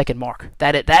 55-second mark.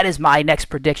 That is my next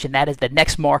prediction. That is the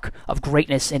next mark of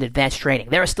greatness in advanced training.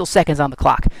 There are still seconds on the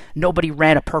clock. Nobody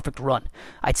ran a perfect run.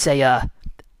 I'd say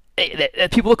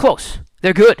people are close.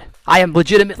 They're good. I am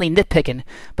legitimately nitpicking,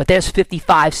 but there's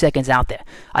 55 seconds out there.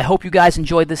 I hope you guys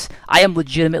enjoyed this. I am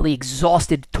legitimately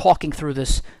exhausted talking through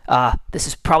this. This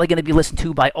is probably going to be listened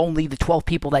to by only the 12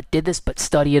 people that did this, but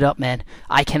study it up, man.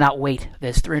 I cannot wait.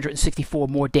 There's 364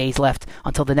 more days left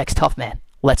until the next Tough Man.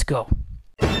 Let's go.